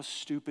how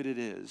stupid it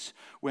is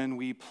when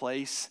we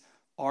place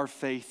our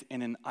faith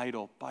in an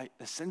idol by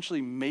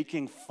essentially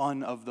making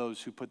fun of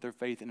those who put their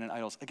faith in an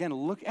idol. Again,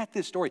 look at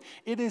this story.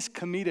 It is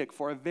comedic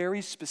for a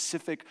very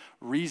specific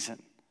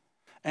reason.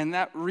 And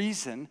that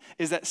reason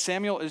is that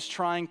Samuel is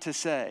trying to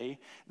say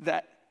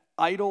that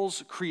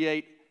idols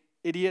create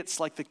idiots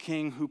like the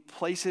king who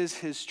places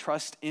his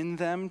trust in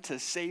them to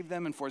save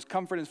them and for his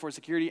comfort and for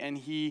security, and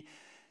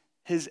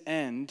his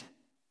end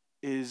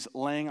is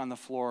laying on the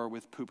floor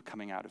with poop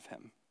coming out of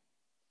him.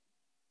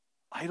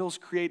 Idols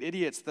create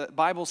idiots. The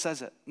Bible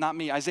says it, not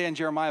me. Isaiah and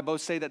Jeremiah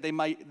both say that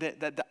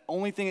that the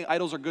only thing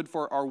idols are good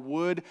for are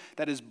wood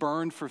that is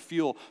burned for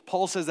fuel.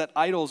 Paul says that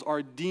idols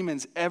are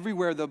demons.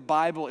 Everywhere the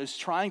Bible is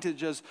trying to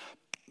just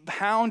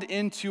pound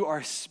into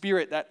our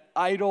spirit that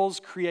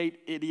idols create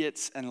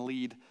idiots and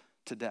lead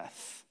to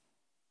death.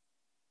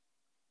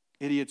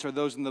 Idiots are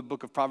those in the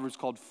book of Proverbs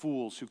called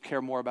fools who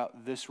care more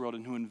about this world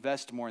and who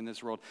invest more in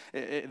this world.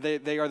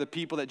 They are the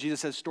people that Jesus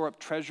says store up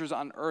treasures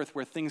on earth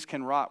where things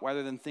can rot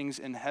rather than things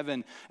in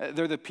heaven.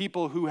 They're the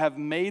people who have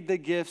made the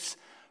gifts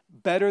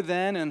better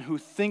than and who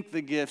think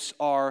the gifts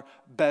are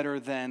better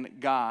than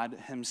God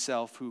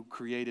himself who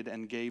created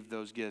and gave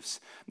those gifts.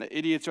 The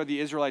idiots are the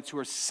Israelites who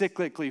are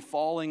cyclically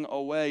falling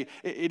away.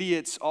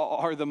 Idiots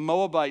are the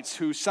Moabites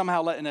who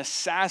somehow let an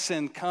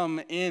assassin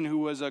come in who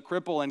was a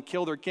cripple and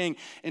kill their king.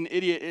 An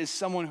idiot is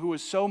someone who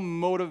was so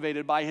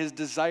motivated by his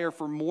desire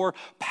for more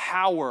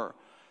power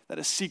that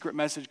a secret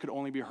message could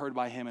only be heard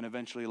by him and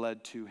eventually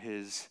led to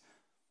his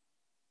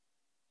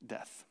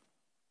death.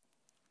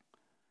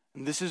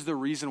 And this is the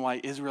reason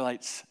why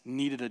Israelites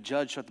needed a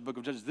judge throughout the book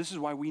of Judges. This is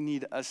why we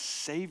need a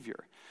savior,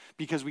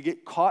 because we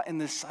get caught in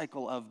this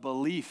cycle of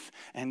belief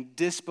and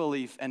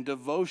disbelief and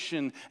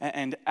devotion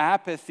and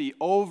apathy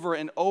over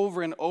and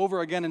over and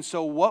over again. And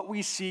so what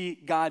we see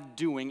God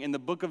doing in the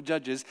book of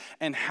Judges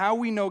and how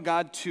we know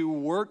God to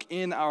work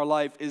in our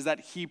life is that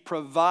he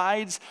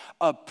provides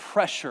a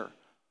pressure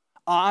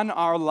on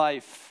our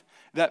life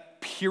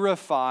that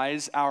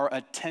purifies our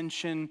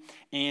attention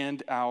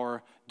and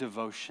our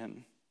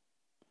devotion.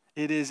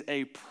 It is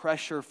a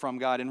pressure from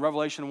God. In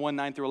Revelation 1,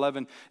 9 through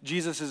 11,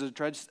 Jesus is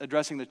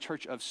addressing the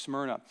church of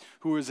Smyrna,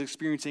 who is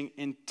experiencing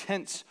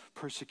intense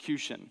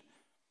persecution.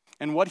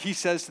 And what he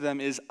says to them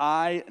is,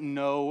 I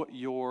know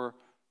your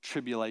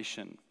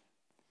tribulation.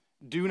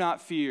 Do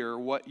not fear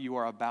what you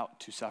are about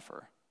to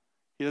suffer.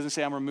 He doesn't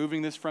say, I'm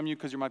removing this from you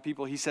because you're my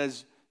people. He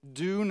says,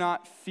 do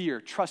not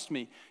fear. Trust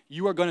me,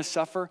 you are going to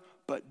suffer,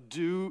 but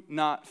do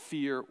not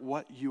fear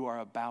what you are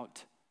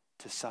about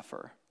to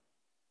suffer.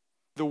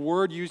 The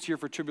word used here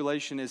for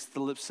tribulation is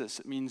thlipsis.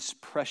 It means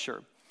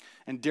pressure.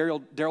 And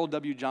Darrell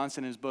W.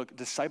 Johnson, in his book,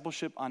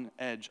 Discipleship on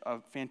Edge, a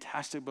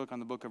fantastic book on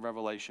the book of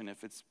Revelation.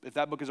 If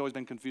that book has always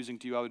been confusing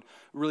to you, I would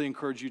really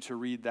encourage you to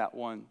read that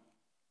one.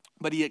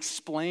 But he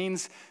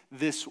explains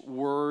this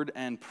word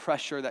and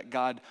pressure that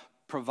God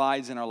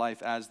provides in our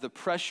life as the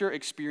pressure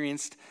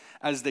experienced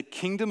as the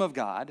kingdom of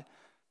God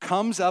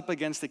comes up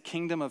against the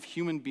kingdom of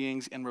human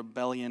beings in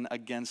rebellion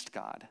against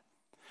God.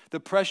 The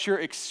pressure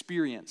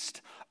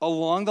experienced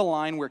along the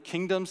line where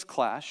kingdoms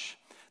clash,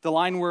 the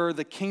line where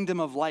the kingdom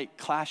of light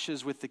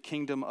clashes with the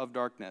kingdom of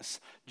darkness,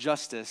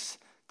 justice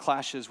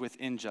clashes with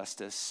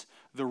injustice,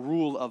 the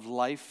rule of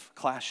life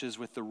clashes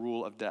with the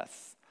rule of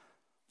death.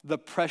 The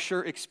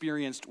pressure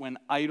experienced when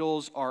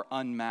idols are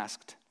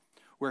unmasked,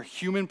 where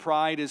human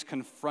pride is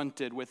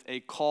confronted with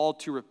a call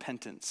to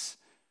repentance.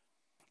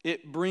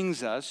 It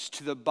brings us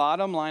to the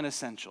bottom line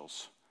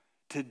essentials,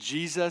 to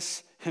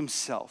Jesus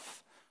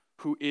himself,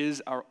 who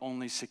is our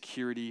only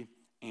security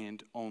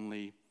and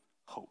only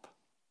hope.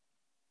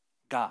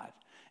 God,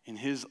 in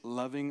his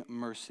loving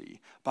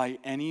mercy, by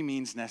any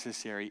means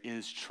necessary,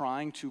 is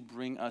trying to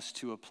bring us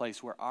to a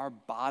place where our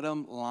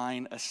bottom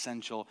line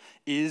essential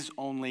is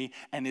only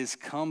and is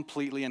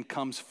completely and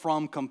comes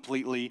from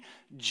completely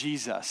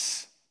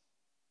Jesus.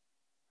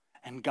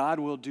 And God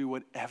will do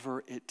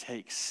whatever it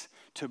takes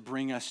to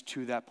bring us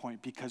to that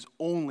point, because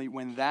only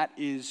when that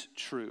is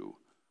true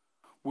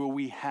will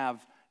we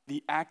have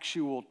the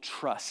actual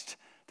trust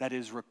that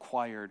is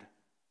required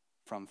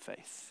from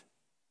faith.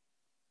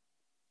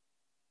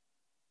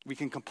 We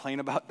can complain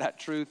about that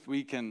truth.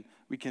 We can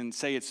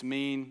say it's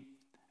mean,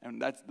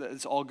 and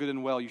that's all good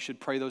and well. You should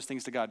pray those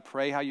things to God.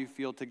 Pray how you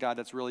feel to God.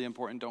 That's really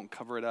important. Don't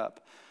cover it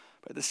up.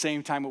 But at the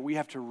same time, what we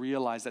have to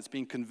realize that's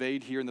being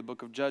conveyed here in the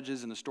book of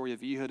Judges and the story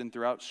of Ehud and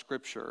throughout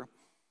Scripture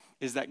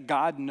is that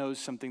God knows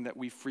something that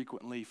we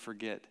frequently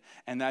forget,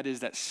 and that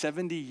is that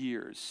 70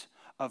 years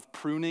of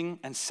pruning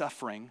and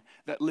suffering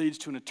that leads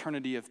to an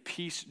eternity of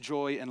peace,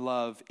 joy, and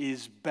love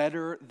is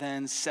better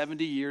than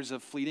 70 years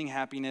of fleeting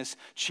happiness,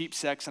 cheap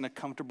sex, and a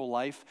comfortable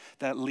life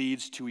that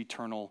leads to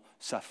eternal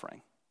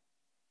suffering.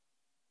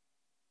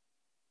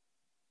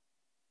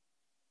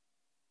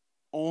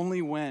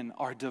 Only when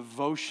our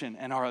devotion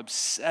and our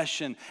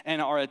obsession and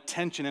our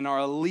attention and our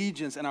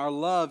allegiance and our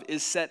love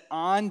is set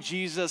on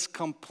Jesus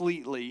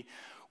completely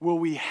will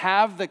we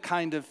have the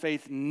kind of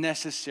faith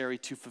necessary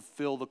to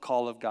fulfill the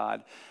call of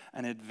God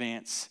and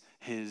advance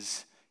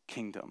his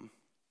kingdom.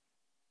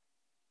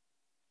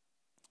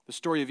 The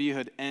story of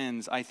Ehud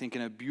ends, I think,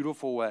 in a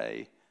beautiful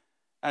way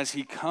as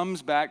he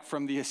comes back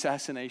from the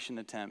assassination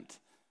attempt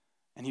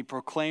and he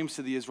proclaims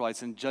to the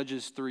Israelites in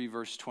Judges 3,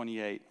 verse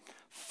 28,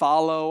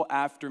 "Follow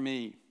after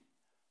me,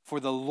 for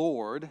the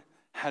Lord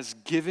has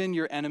given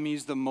your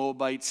enemies, the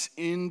Moabites,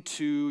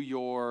 into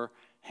your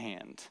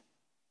hand."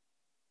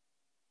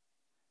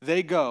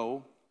 They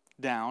go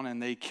down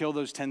and they kill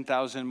those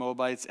 10,000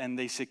 Moabites and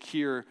they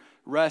secure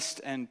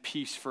rest and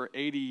peace for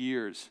 80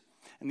 years.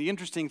 And the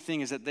interesting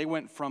thing is that they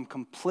went from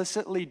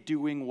complicitly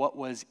doing what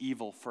was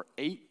evil for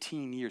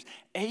 18 years.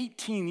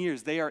 18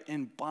 years they are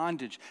in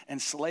bondage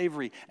and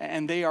slavery,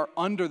 and they are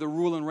under the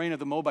rule and reign of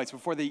the Moabites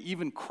before they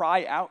even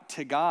cry out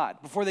to God,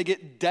 before they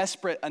get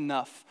desperate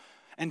enough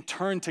and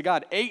turn to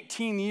God.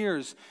 18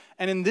 years.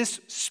 And in this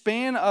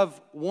span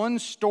of one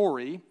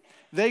story,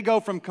 they go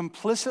from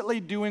complicitly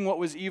doing what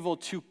was evil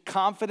to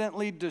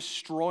confidently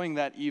destroying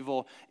that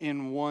evil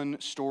in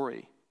one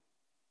story.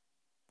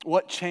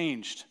 What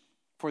changed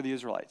for the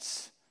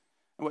Israelites?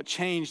 And what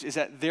changed is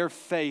that their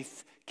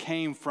faith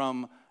came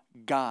from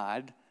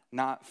God,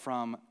 not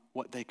from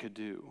what they could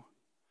do.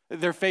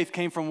 Their faith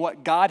came from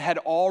what God had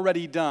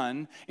already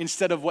done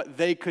instead of what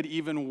they could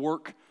even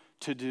work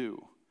to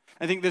do.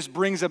 I think this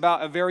brings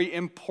about a very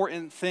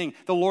important thing.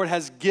 The Lord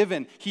has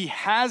given. He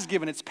has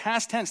given. It's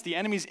past tense. The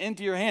enemy's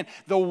into your hand.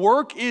 The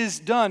work is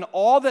done.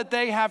 All that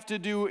they have to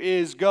do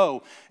is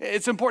go.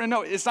 It's important to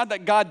note, it's not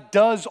that God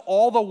does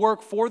all the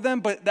work for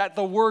them, but that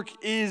the work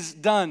is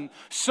done.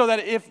 So that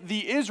if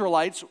the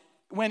Israelites,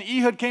 when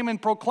Ehud came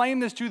and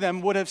proclaimed this to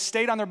them, would have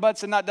stayed on their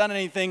butts and not done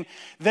anything,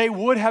 they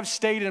would have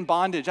stayed in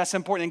bondage. That's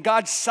important. In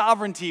God's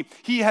sovereignty,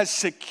 He has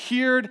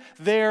secured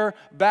their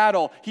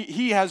battle.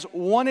 He has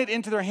won it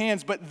into their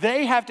hands, but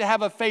they have to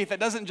have a faith that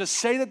doesn't just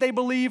say that they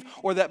believe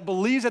or that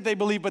believes that they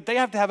believe, but they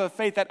have to have a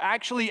faith that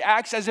actually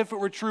acts as if it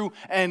were true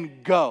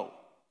and go.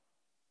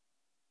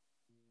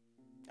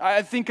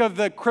 I think of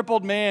the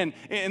crippled man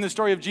in the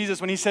story of Jesus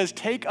when He says,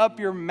 "Take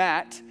up your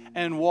mat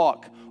and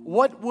walk."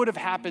 What would have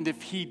happened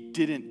if he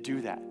didn't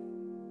do that?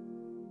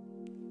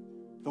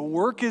 The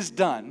work is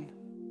done,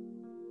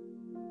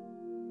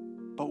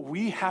 but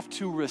we have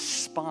to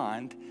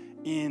respond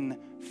in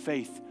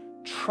faith,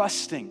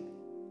 trusting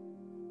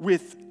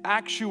with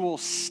actual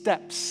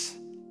steps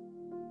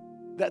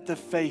that the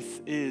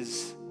faith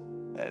is,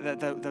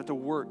 that the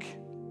work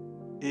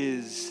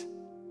is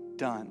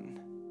done.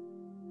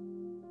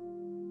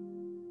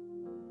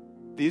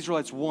 The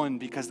Israelites won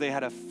because they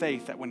had a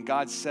faith that when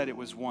God said it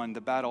was won, the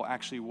battle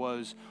actually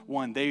was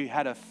won. They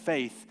had a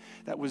faith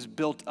that was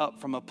built up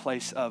from a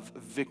place of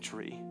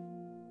victory.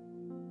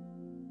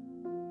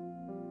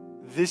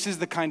 This is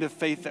the kind of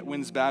faith that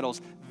wins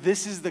battles.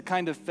 This is the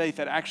kind of faith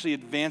that actually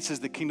advances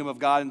the kingdom of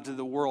God into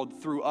the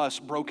world through us,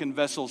 broken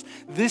vessels.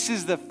 This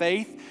is the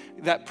faith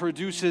that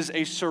produces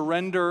a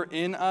surrender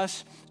in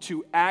us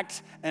to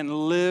act and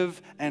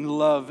live and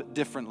love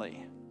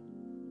differently.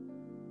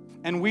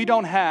 And we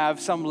don't have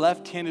some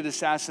left-handed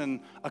assassin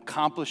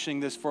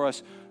accomplishing this for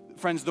us.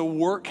 Friends, the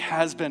work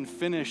has been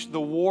finished. The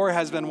war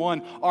has been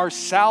won. Our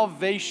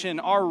salvation,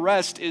 our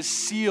rest is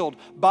sealed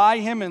by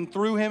Him and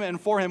through Him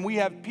and for Him. We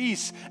have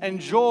peace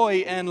and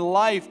joy and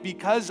life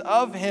because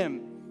of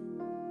Him.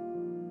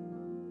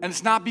 And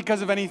it's not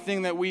because of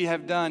anything that we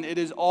have done. It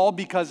is all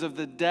because of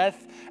the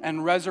death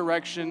and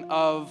resurrection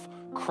of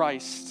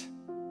Christ.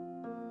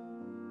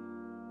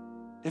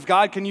 If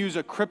God can use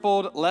a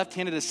crippled,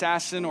 left-handed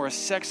assassin or a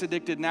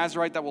sex-addicted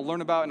Nazarite that we'll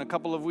learn about in a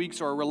couple of weeks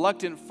or a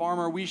reluctant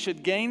farmer, we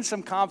should gain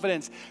some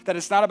confidence that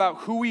it's not about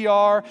who we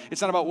are.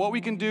 It's not about what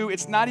we can do.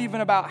 It's not even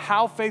about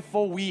how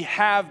faithful we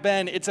have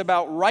been. It's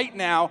about right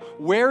now,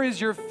 where is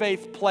your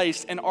faith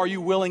placed and are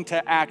you willing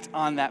to act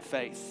on that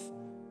faith?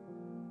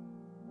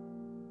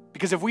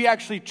 Because if we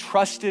actually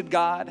trusted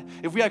God,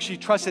 if we actually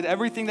trusted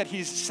everything that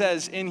He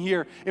says in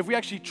here, if we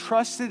actually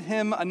trusted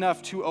Him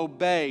enough to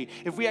obey,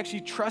 if we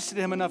actually trusted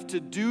Him enough to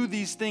do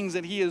these things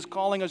that He is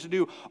calling us to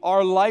do,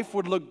 our life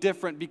would look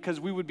different because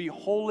we would be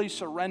wholly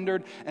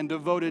surrendered and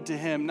devoted to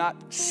Him,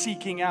 not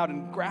seeking out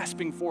and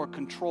grasping for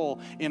control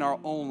in our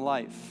own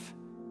life.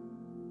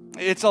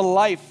 It's a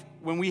life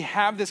when we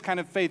have this kind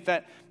of faith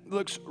that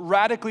looks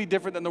radically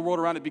different than the world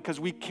around it because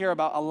we care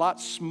about a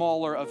lot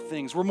smaller of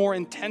things. We're more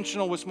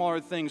intentional with smaller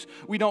things.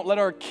 We don't let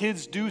our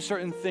kids do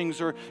certain things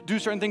or do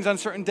certain things on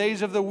certain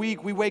days of the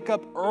week. We wake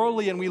up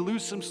early and we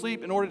lose some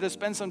sleep in order to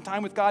spend some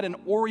time with God and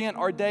orient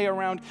our day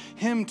around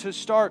Him to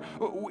start.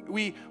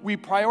 We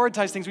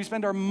prioritize things. We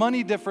spend our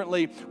money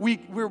differently.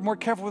 We're more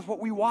careful with what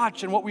we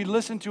watch and what we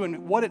listen to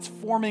and what it's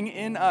forming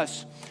in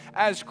us.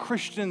 As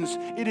Christians,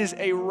 it is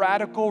a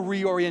radical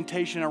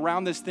reorientation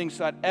around this thing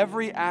so that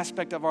every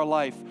aspect of our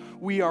life,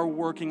 we are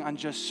working on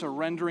just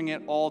surrendering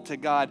it all to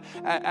God.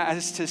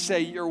 As to say,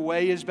 your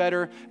way is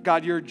better.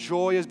 God, your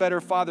joy is better.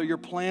 Father, your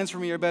plans for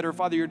me are better.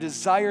 Father, your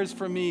desires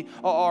for me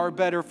are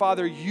better.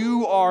 Father,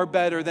 you are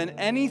better than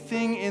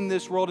anything in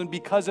this world. And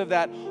because of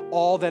that,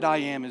 all that I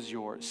am is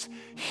yours.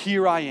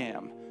 Here I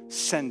am.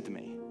 Send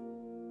me.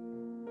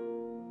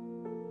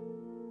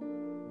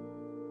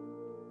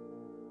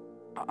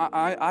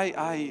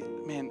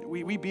 Man,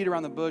 we beat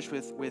around the bush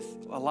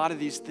with a lot of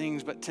these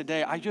things, but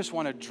today I just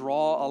want to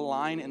draw a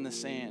line in the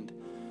sand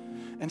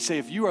and say,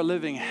 if you are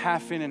living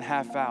half in and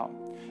half out,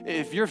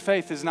 if your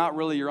faith is not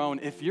really your own,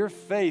 if your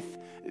faith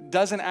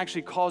doesn't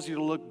actually cause you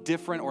to look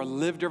different or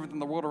live different than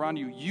the world around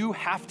you, you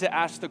have to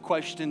ask the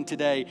question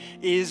today,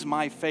 is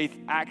my faith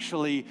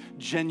actually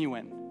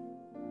genuine?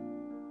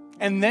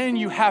 And then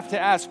you have to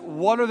ask,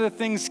 what are the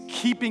things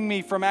keeping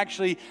me from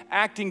actually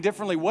acting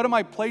differently? What am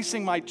I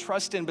placing my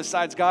trust in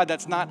besides God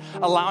that's not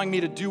allowing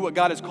me to do what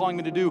God is calling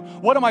me to do?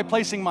 What am I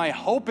placing my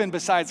hope in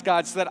besides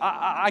God so that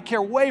I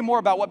care way more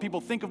about what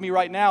people think of me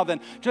right now than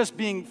just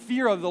being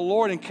fear of the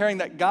Lord and caring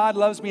that God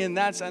loves me and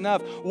that's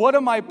enough? What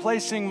am I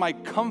placing my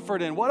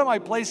comfort in? What am I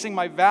placing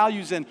my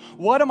values in?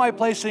 What am I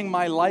placing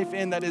my life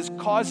in that is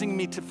causing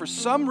me to, for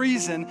some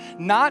reason,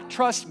 not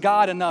trust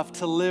God enough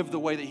to live the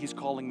way that He's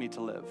calling me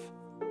to live?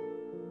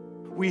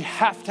 We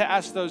have to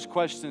ask those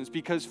questions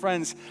because,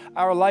 friends,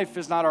 our life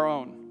is not our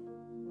own.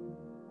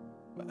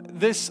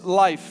 This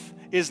life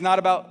is not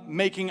about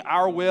making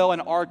our will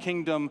and our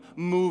kingdom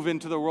move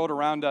into the world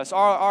around us.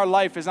 Our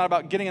life is not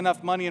about getting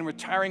enough money and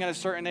retiring at a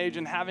certain age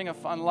and having a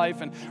fun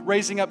life and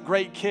raising up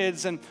great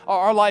kids. And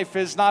our life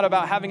is not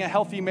about having a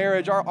healthy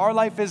marriage. Our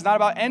life is not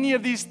about any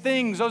of these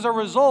things. Those are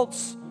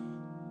results.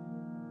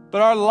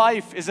 But our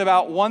life is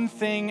about one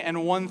thing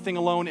and one thing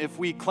alone if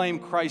we claim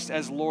Christ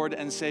as Lord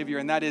and Savior,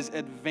 and that is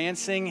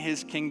advancing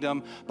his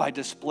kingdom by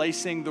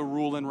displacing the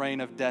rule and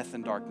reign of death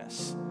and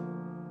darkness.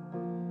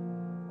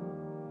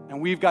 And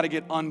we've got to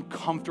get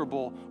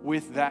uncomfortable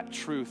with that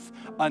truth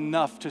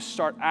enough to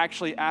start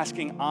actually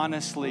asking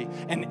honestly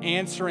and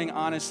answering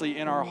honestly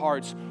in our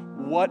hearts,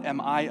 what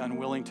am I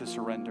unwilling to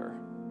surrender?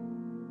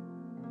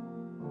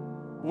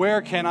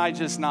 Where can I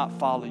just not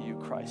follow you,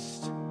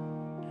 Christ?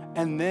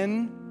 And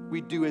then we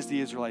do as the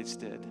Israelites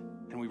did,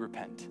 and we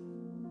repent.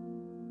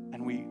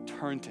 And we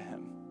turn to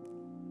him,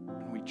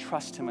 and we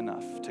trust him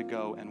enough to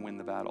go and win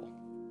the battle.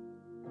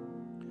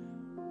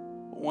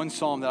 One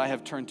psalm that I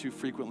have turned to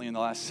frequently in the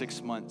last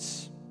 6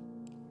 months,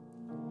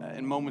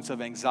 in moments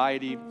of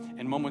anxiety,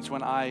 in moments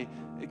when I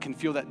can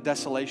feel that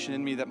desolation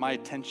in me, that my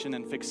attention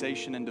and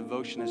fixation and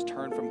devotion has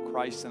turned from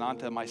Christ and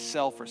onto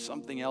myself or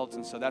something else,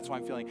 and so that's why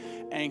I'm feeling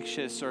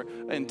anxious, or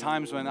in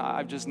times when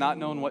I've just not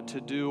known what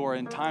to do, or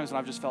in times when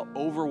I've just felt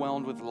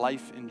overwhelmed with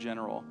life in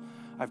general,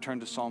 I've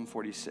turned to Psalm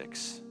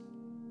 46.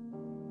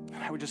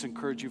 I would just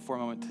encourage you for a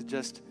moment to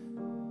just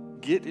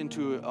get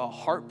into a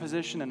heart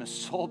position and a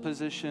soul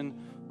position,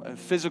 a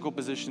physical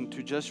position,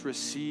 to just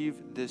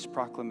receive this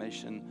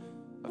proclamation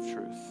of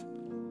truth.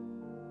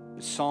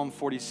 It's Psalm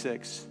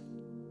 46.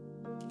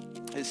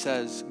 It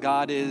says,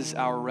 God is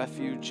our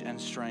refuge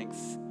and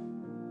strength,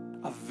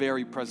 a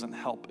very present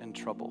help in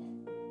trouble.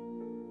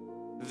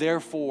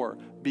 Therefore,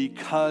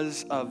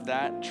 because of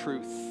that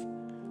truth,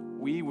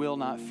 we will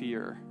not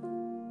fear.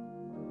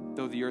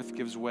 Though the earth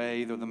gives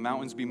way, though the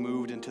mountains be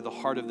moved into the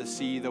heart of the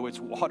sea, though its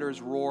waters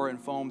roar and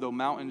foam, though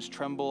mountains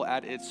tremble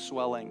at its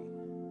swelling.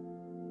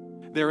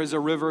 There is a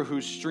river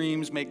whose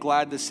streams make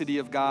glad the city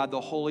of God,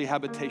 the holy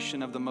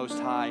habitation of the Most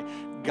High.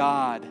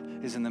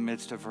 God is in the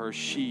midst of her.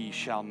 She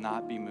shall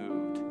not be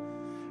moved.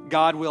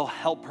 God will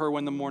help her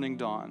when the morning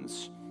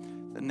dawns.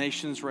 The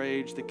nations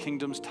rage, the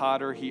kingdoms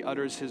totter. He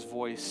utters his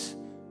voice.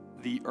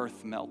 The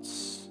earth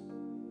melts.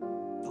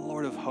 The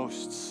Lord of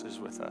hosts is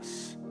with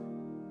us.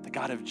 The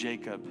God of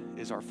Jacob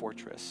is our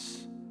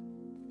fortress.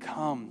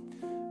 Come.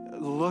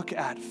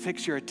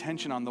 Fix your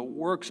attention on the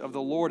works of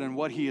the Lord and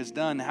what he has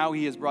done, how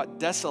he has brought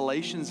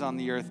desolations on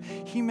the earth.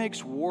 He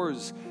makes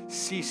wars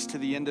cease to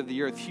the end of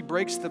the earth. He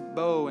breaks the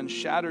bow and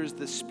shatters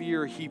the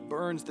spear. He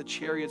burns the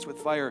chariots with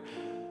fire.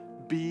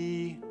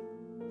 Be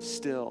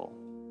still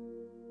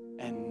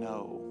and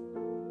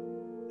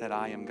know that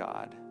I am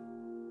God.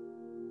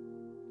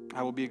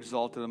 I will be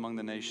exalted among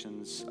the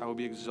nations. I will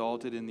be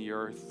exalted in the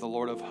earth. The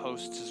Lord of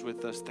hosts is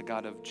with us. The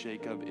God of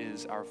Jacob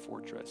is our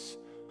fortress.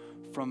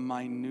 From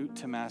minute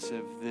to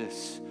massive,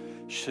 this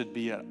should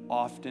be an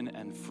often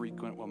and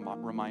frequent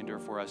reminder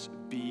for us.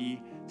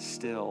 Be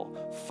still.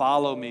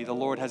 Follow me. The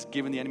Lord has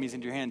given the enemies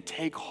into your hand.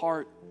 Take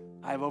heart.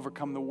 I have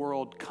overcome the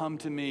world. Come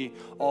to me,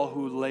 all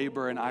who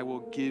labor, and I will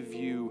give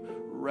you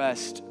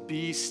rest.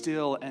 Be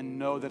still and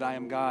know that I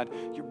am God.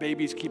 Your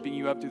baby's keeping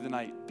you up through the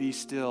night. Be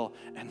still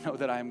and know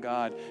that I am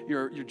God.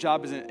 Your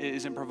job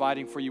isn't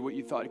providing for you what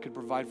you thought it could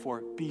provide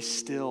for. Be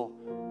still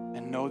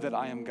and know that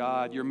I am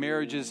God. Your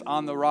marriage is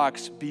on the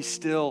rocks. Be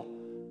still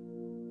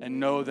and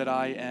know that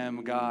I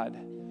am God.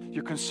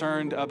 You're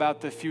concerned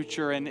about the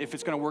future and if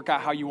it's going to work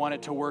out how you want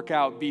it to work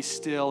out. Be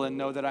still and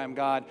know that I am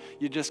God.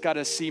 You just got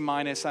a C-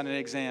 on an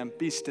exam.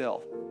 Be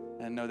still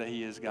and know that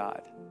he is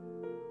God.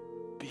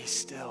 Be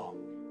still.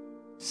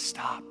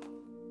 Stop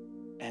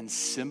and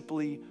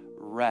simply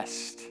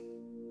rest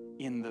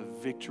in the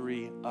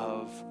victory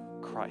of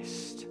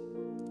Christ.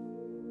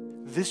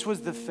 This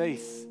was the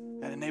faith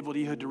that enabled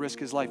Ehud to risk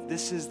his life.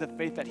 This is the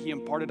faith that he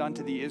imparted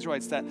onto the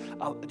Israelites that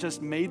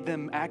just made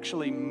them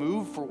actually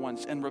move for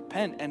once and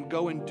repent and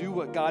go and do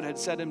what God had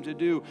said him to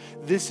do.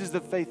 This is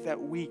the faith that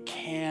we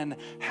can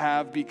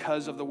have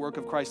because of the work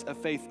of Christ, a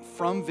faith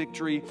from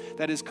victory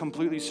that is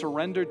completely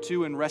surrendered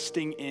to and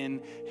resting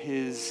in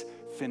his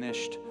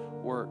finished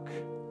work.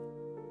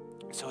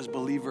 So as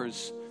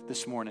believers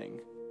this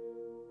morning,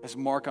 as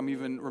Mark, I'm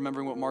even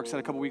remembering what Mark said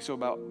a couple weeks ago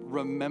about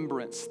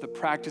remembrance. The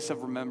practice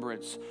of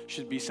remembrance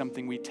should be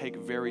something we take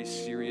very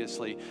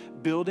seriously.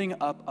 Building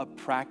up a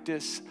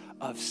practice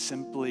of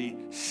simply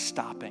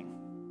stopping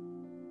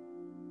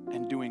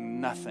and doing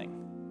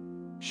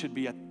nothing should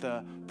be at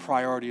the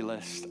priority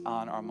list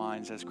on our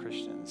minds as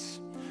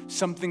Christians.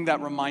 Something that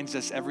reminds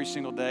us every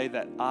single day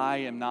that I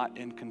am not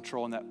in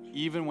control and that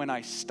even when I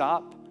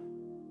stop,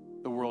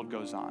 the world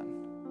goes on.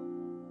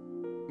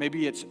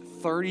 Maybe it's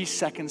 30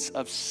 seconds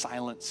of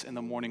silence in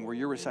the morning where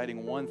you're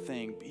reciting one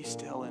thing, be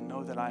still and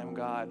know that I am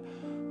God.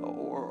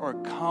 Or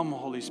come,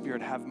 Holy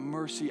Spirit, have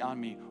mercy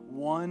on me.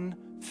 One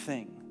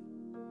thing.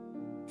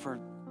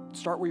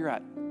 Start where you're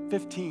at,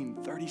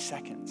 15, 30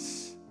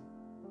 seconds.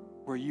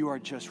 where you are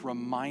just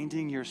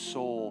reminding your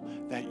soul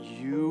that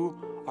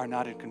you are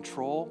not in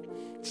control.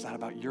 It's not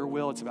about your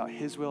will, it's about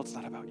his will. It's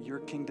not about your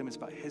kingdom, it's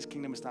about his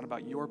kingdom. It's not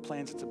about your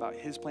plans, it's about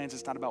his plans.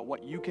 It's not about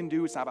what you can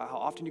do. It's not about how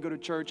often you go to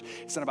church.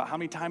 It's not about how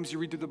many times you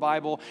read through the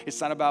Bible. It's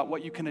not about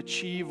what you can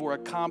achieve or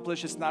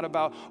accomplish. It's not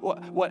about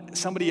what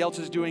somebody else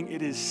is doing.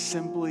 It is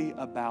simply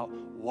about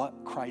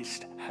what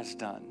Christ has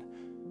done.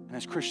 And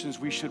as Christians,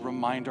 we should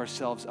remind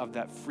ourselves of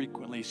that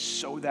frequently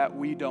so that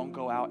we don't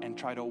go out and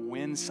try to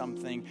win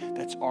something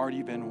that's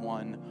already been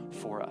won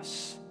for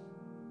us.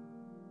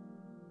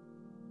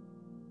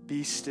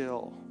 Be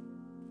still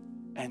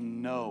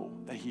and know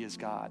that he is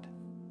God.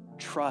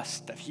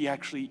 Trust that he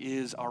actually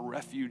is our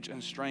refuge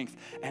and strength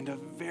and a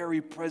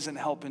very present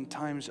help in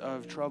times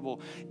of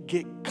trouble.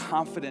 Get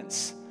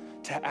confidence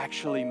to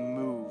actually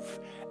move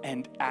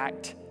and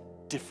act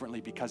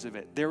differently because of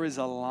it. There is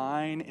a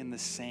line in the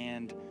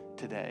sand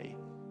today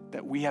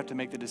that we have to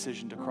make the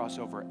decision to cross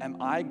over.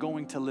 Am I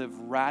going to live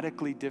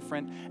radically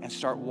different and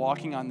start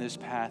walking on this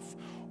path,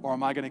 or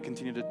am I going to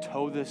continue to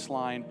toe this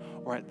line,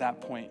 or at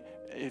that point,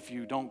 if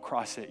you don't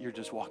cross it, you're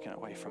just walking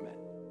away from it?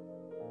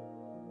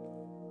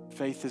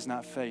 Faith is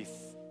not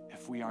faith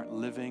if we aren't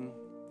living,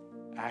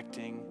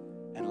 acting,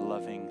 and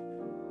loving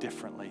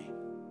differently.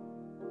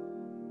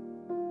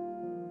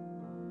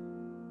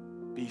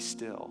 Be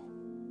still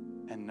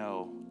and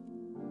know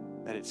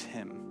that it's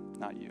him,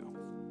 not you.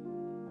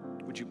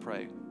 Would you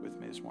pray with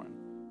me this morning?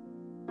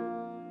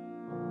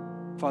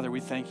 Father,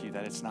 we thank you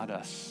that it's not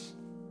us.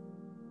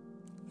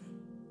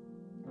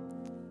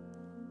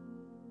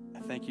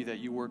 I thank you that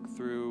you work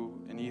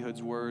through, in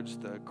Ehud's words,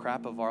 the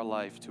crap of our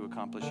life to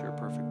accomplish your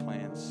perfect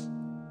plans.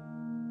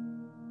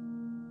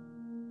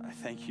 I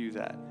thank you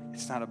that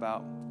it's not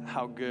about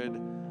how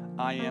good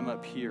I am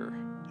up here.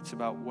 It's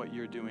about what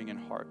you're doing in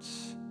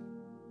hearts.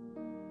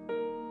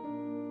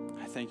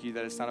 Thank you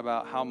that it's not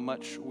about how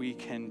much we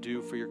can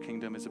do for your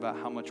kingdom. It's about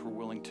how much we're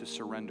willing to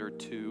surrender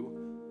to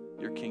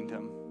your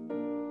kingdom.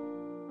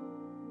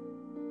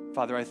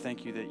 Father, I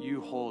thank you that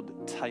you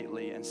hold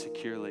tightly and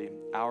securely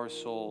our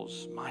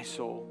souls, my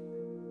soul,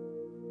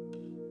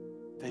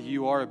 that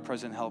you are a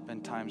present help in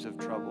times of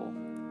trouble.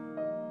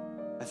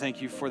 I thank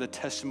you for the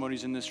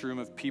testimonies in this room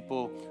of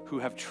people who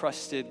have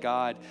trusted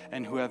God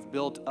and who have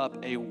built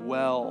up a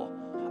well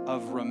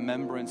of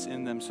remembrance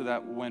in them so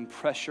that when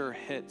pressure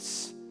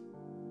hits,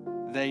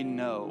 they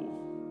know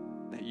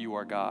that you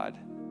are God.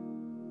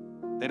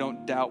 They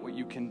don't doubt what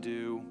you can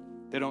do.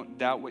 They don't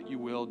doubt what you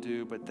will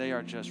do, but they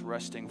are just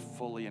resting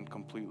fully and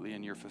completely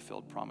in your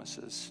fulfilled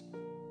promises.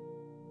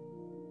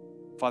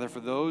 Father, for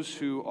those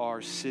who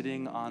are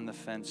sitting on the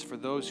fence, for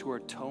those who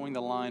are towing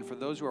the line, for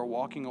those who are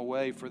walking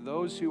away, for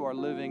those who are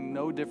living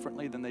no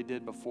differently than they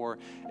did before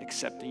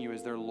accepting you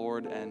as their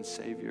Lord and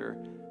Savior,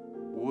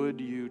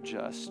 would you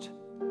just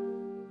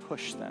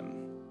push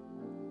them,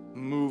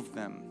 move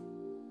them,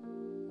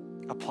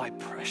 apply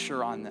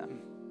pressure on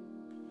them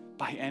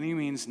by any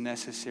means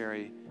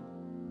necessary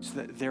so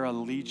that their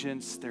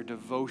allegiance, their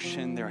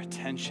devotion, their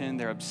attention,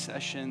 their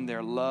obsession,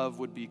 their love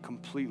would be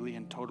completely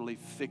and totally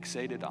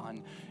fixated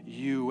on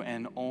you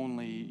and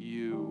only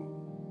you.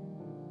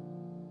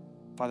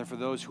 Father, for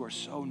those who are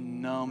so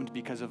numbed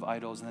because of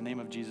idols, in the name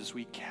of Jesus,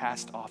 we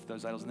cast off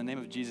those idols. In the name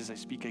of Jesus, I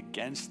speak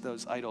against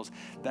those idols.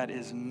 That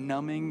is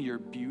numbing your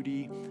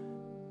beauty,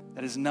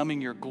 that is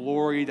numbing your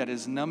glory, that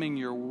is numbing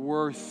your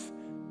worth,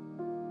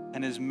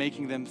 and is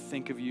making them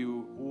think of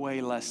you way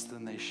less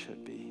than they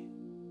should be.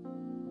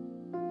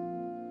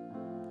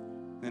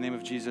 In the name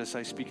of Jesus,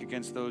 I speak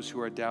against those who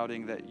are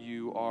doubting that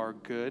you are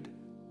good.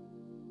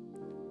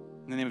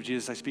 In the name of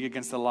Jesus, I speak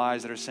against the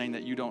lies that are saying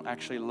that you don't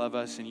actually love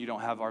us and you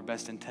don't have our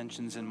best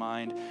intentions in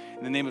mind.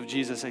 In the name of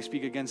Jesus, I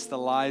speak against the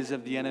lies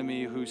of the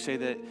enemy who say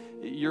that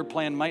your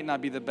plan might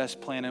not be the best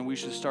plan and we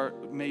should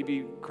start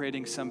maybe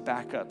creating some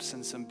backups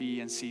and some B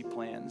and C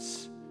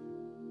plans.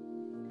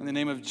 In the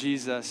name of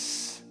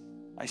Jesus,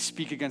 I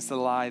speak against the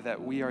lie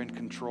that we are in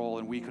control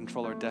and we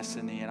control our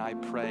destiny, and I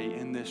pray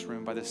in this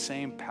room, by the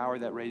same power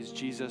that raised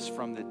Jesus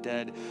from the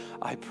dead,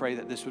 I pray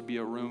that this would be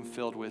a room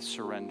filled with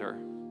surrender.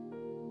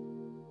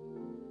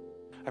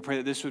 I pray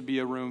that this would be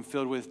a room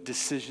filled with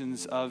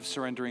decisions of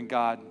surrendering.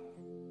 God,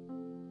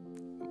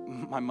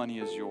 my money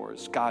is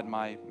yours. God,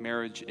 my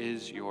marriage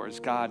is yours.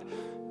 God,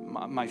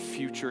 my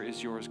future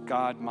is yours.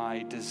 God,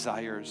 my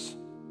desires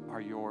are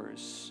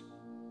yours.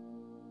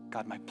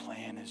 God, my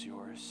plan is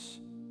yours.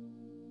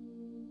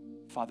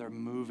 Father,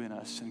 move in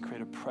us and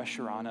create a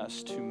pressure on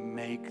us to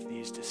make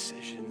these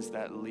decisions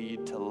that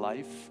lead to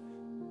life,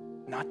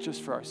 not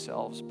just for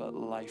ourselves, but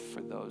life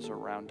for those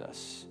around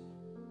us.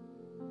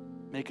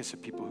 Make us a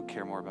people who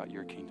care more about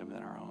your kingdom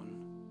than our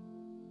own.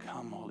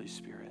 Come, Holy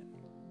Spirit.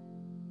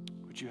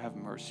 Would you have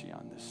mercy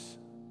on this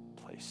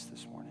place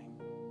this morning?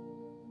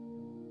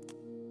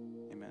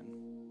 Amen.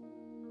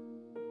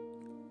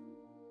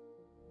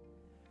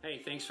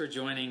 Hey, thanks for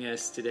joining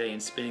us today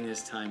and spending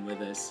this time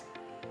with us.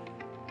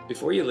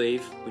 Before you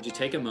leave, would you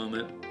take a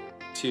moment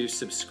to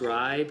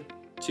subscribe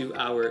to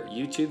our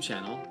YouTube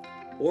channel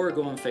or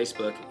go on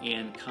Facebook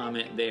and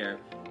comment there?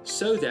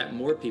 so that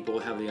more people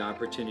will have the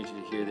opportunity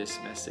to hear this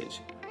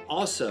message.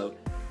 Also,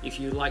 if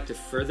you'd like to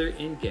further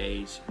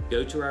engage,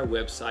 go to our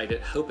website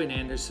at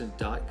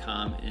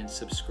hopeandanderson.com and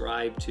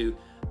subscribe to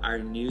our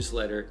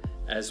newsletter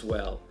as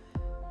well.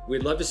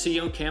 We'd love to see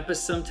you on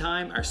campus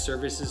sometime. Our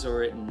services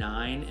are at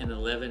 9 and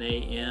 11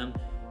 a.m.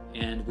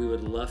 and we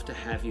would love to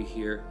have you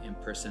here in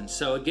person.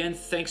 So again,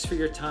 thanks for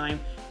your time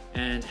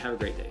and have a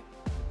great day.